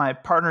 my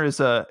partner is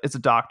a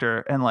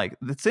doctor, and like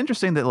it's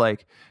interesting that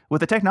like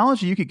with the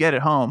technology you could get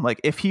at home, like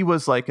if he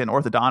was like an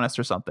orthodontist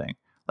or something,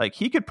 like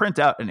he could print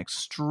out an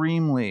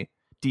extremely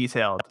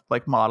detailed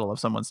like model of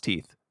someone's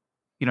teeth.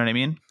 You know what I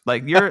mean?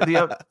 Like you're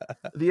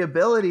the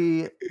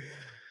ability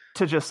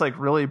to just like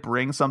really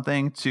bring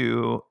something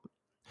to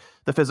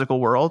the physical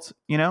world,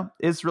 you know,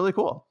 is really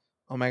cool.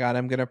 Oh my God.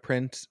 I'm going to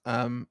print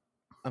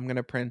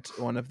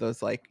one of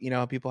those, like, you know,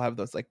 how people have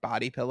those like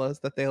body pillows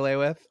that they lay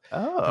with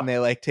and they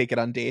like take it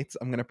on dates.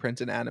 I'm going to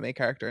print an anime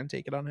character and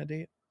take it on a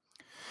date.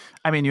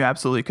 I mean, you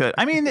absolutely could.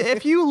 I mean,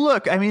 if you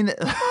look, I mean,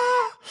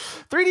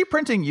 3D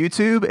printing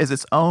YouTube is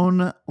its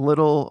own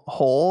little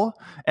hole,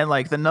 and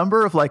like the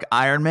number of like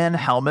Iron Man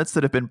helmets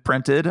that have been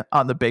printed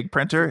on the big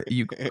printer,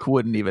 you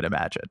wouldn't even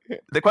imagine.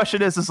 The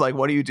question is like,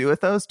 what do you do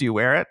with those? Do you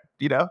wear it?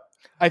 You know?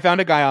 I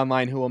found a guy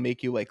online who will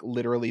make you like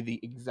literally the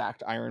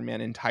exact Iron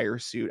Man entire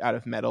suit out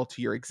of metal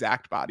to your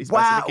exact body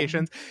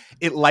specifications. Wow.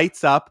 It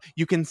lights up.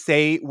 You can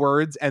say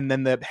words and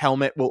then the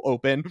helmet will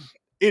open.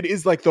 It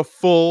is like the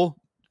full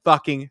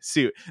fucking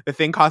suit. The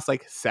thing costs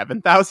like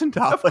 $7,000.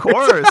 Of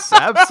course,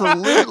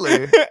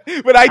 absolutely.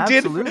 But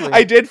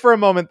I did for a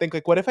moment think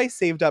like, what if I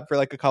saved up for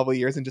like a couple of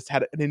years and just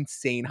had an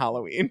insane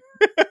Halloween?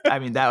 I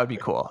mean, that would be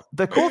cool.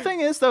 The cool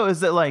thing is though, is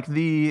that like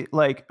the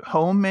like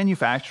home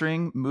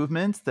manufacturing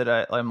movement that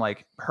I'm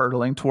like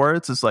hurtling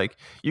towards is like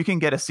you can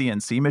get a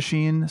CNC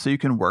machine so you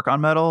can work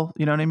on metal.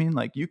 You know what I mean?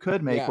 Like you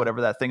could make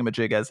whatever that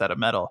thingamajig is out of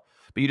metal,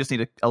 but you just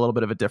need a little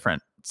bit of a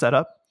different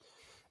setup.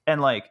 And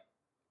like,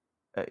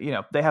 you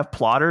know, they have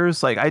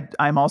plotters. Like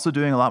I'm also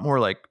doing a lot more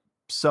like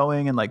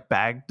sewing and like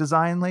bag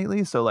design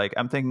lately. So like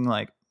I'm thinking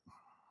like,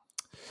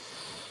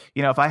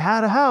 you know, if I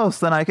had a house,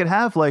 then I could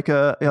have like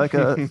a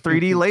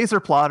 3D laser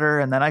plotter,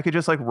 and then I could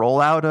just like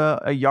roll out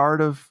a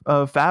yard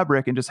of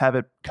fabric and just have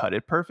it cut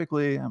it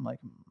perfectly. I'm like,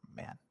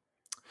 man,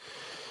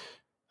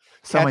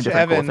 so many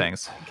different cool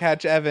things.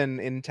 Catch Evan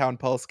in Town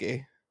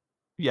Polsky.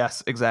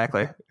 Yes,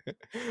 exactly.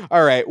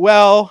 All right.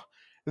 Well,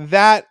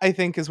 that I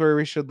think is where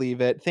we should leave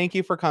it. Thank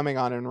you for coming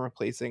on and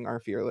replacing our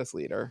fearless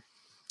leader.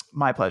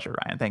 My pleasure,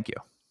 Ryan. Thank you.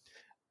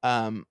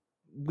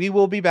 We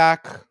will be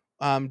back.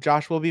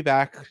 Josh will be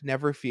back.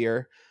 Never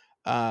fear.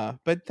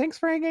 But thanks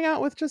for hanging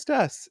out with just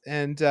us.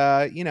 And,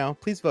 you know,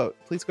 please vote.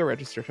 Please go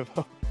register to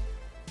vote.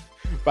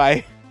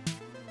 Bye.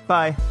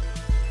 Bye.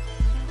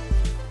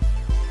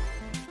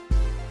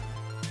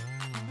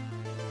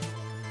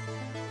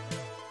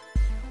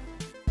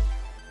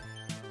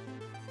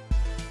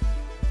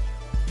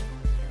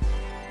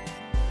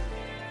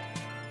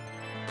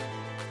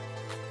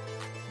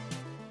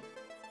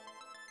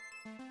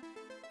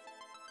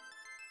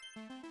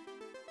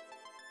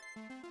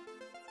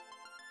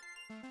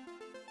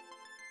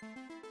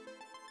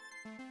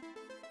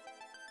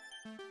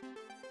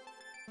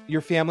 Your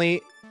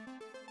family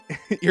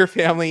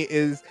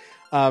is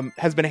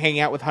has been hanging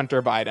out with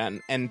Hunter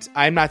Biden, and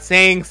I'm not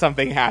saying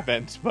something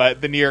happened,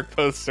 but the New York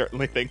Post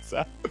certainly thinks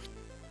so.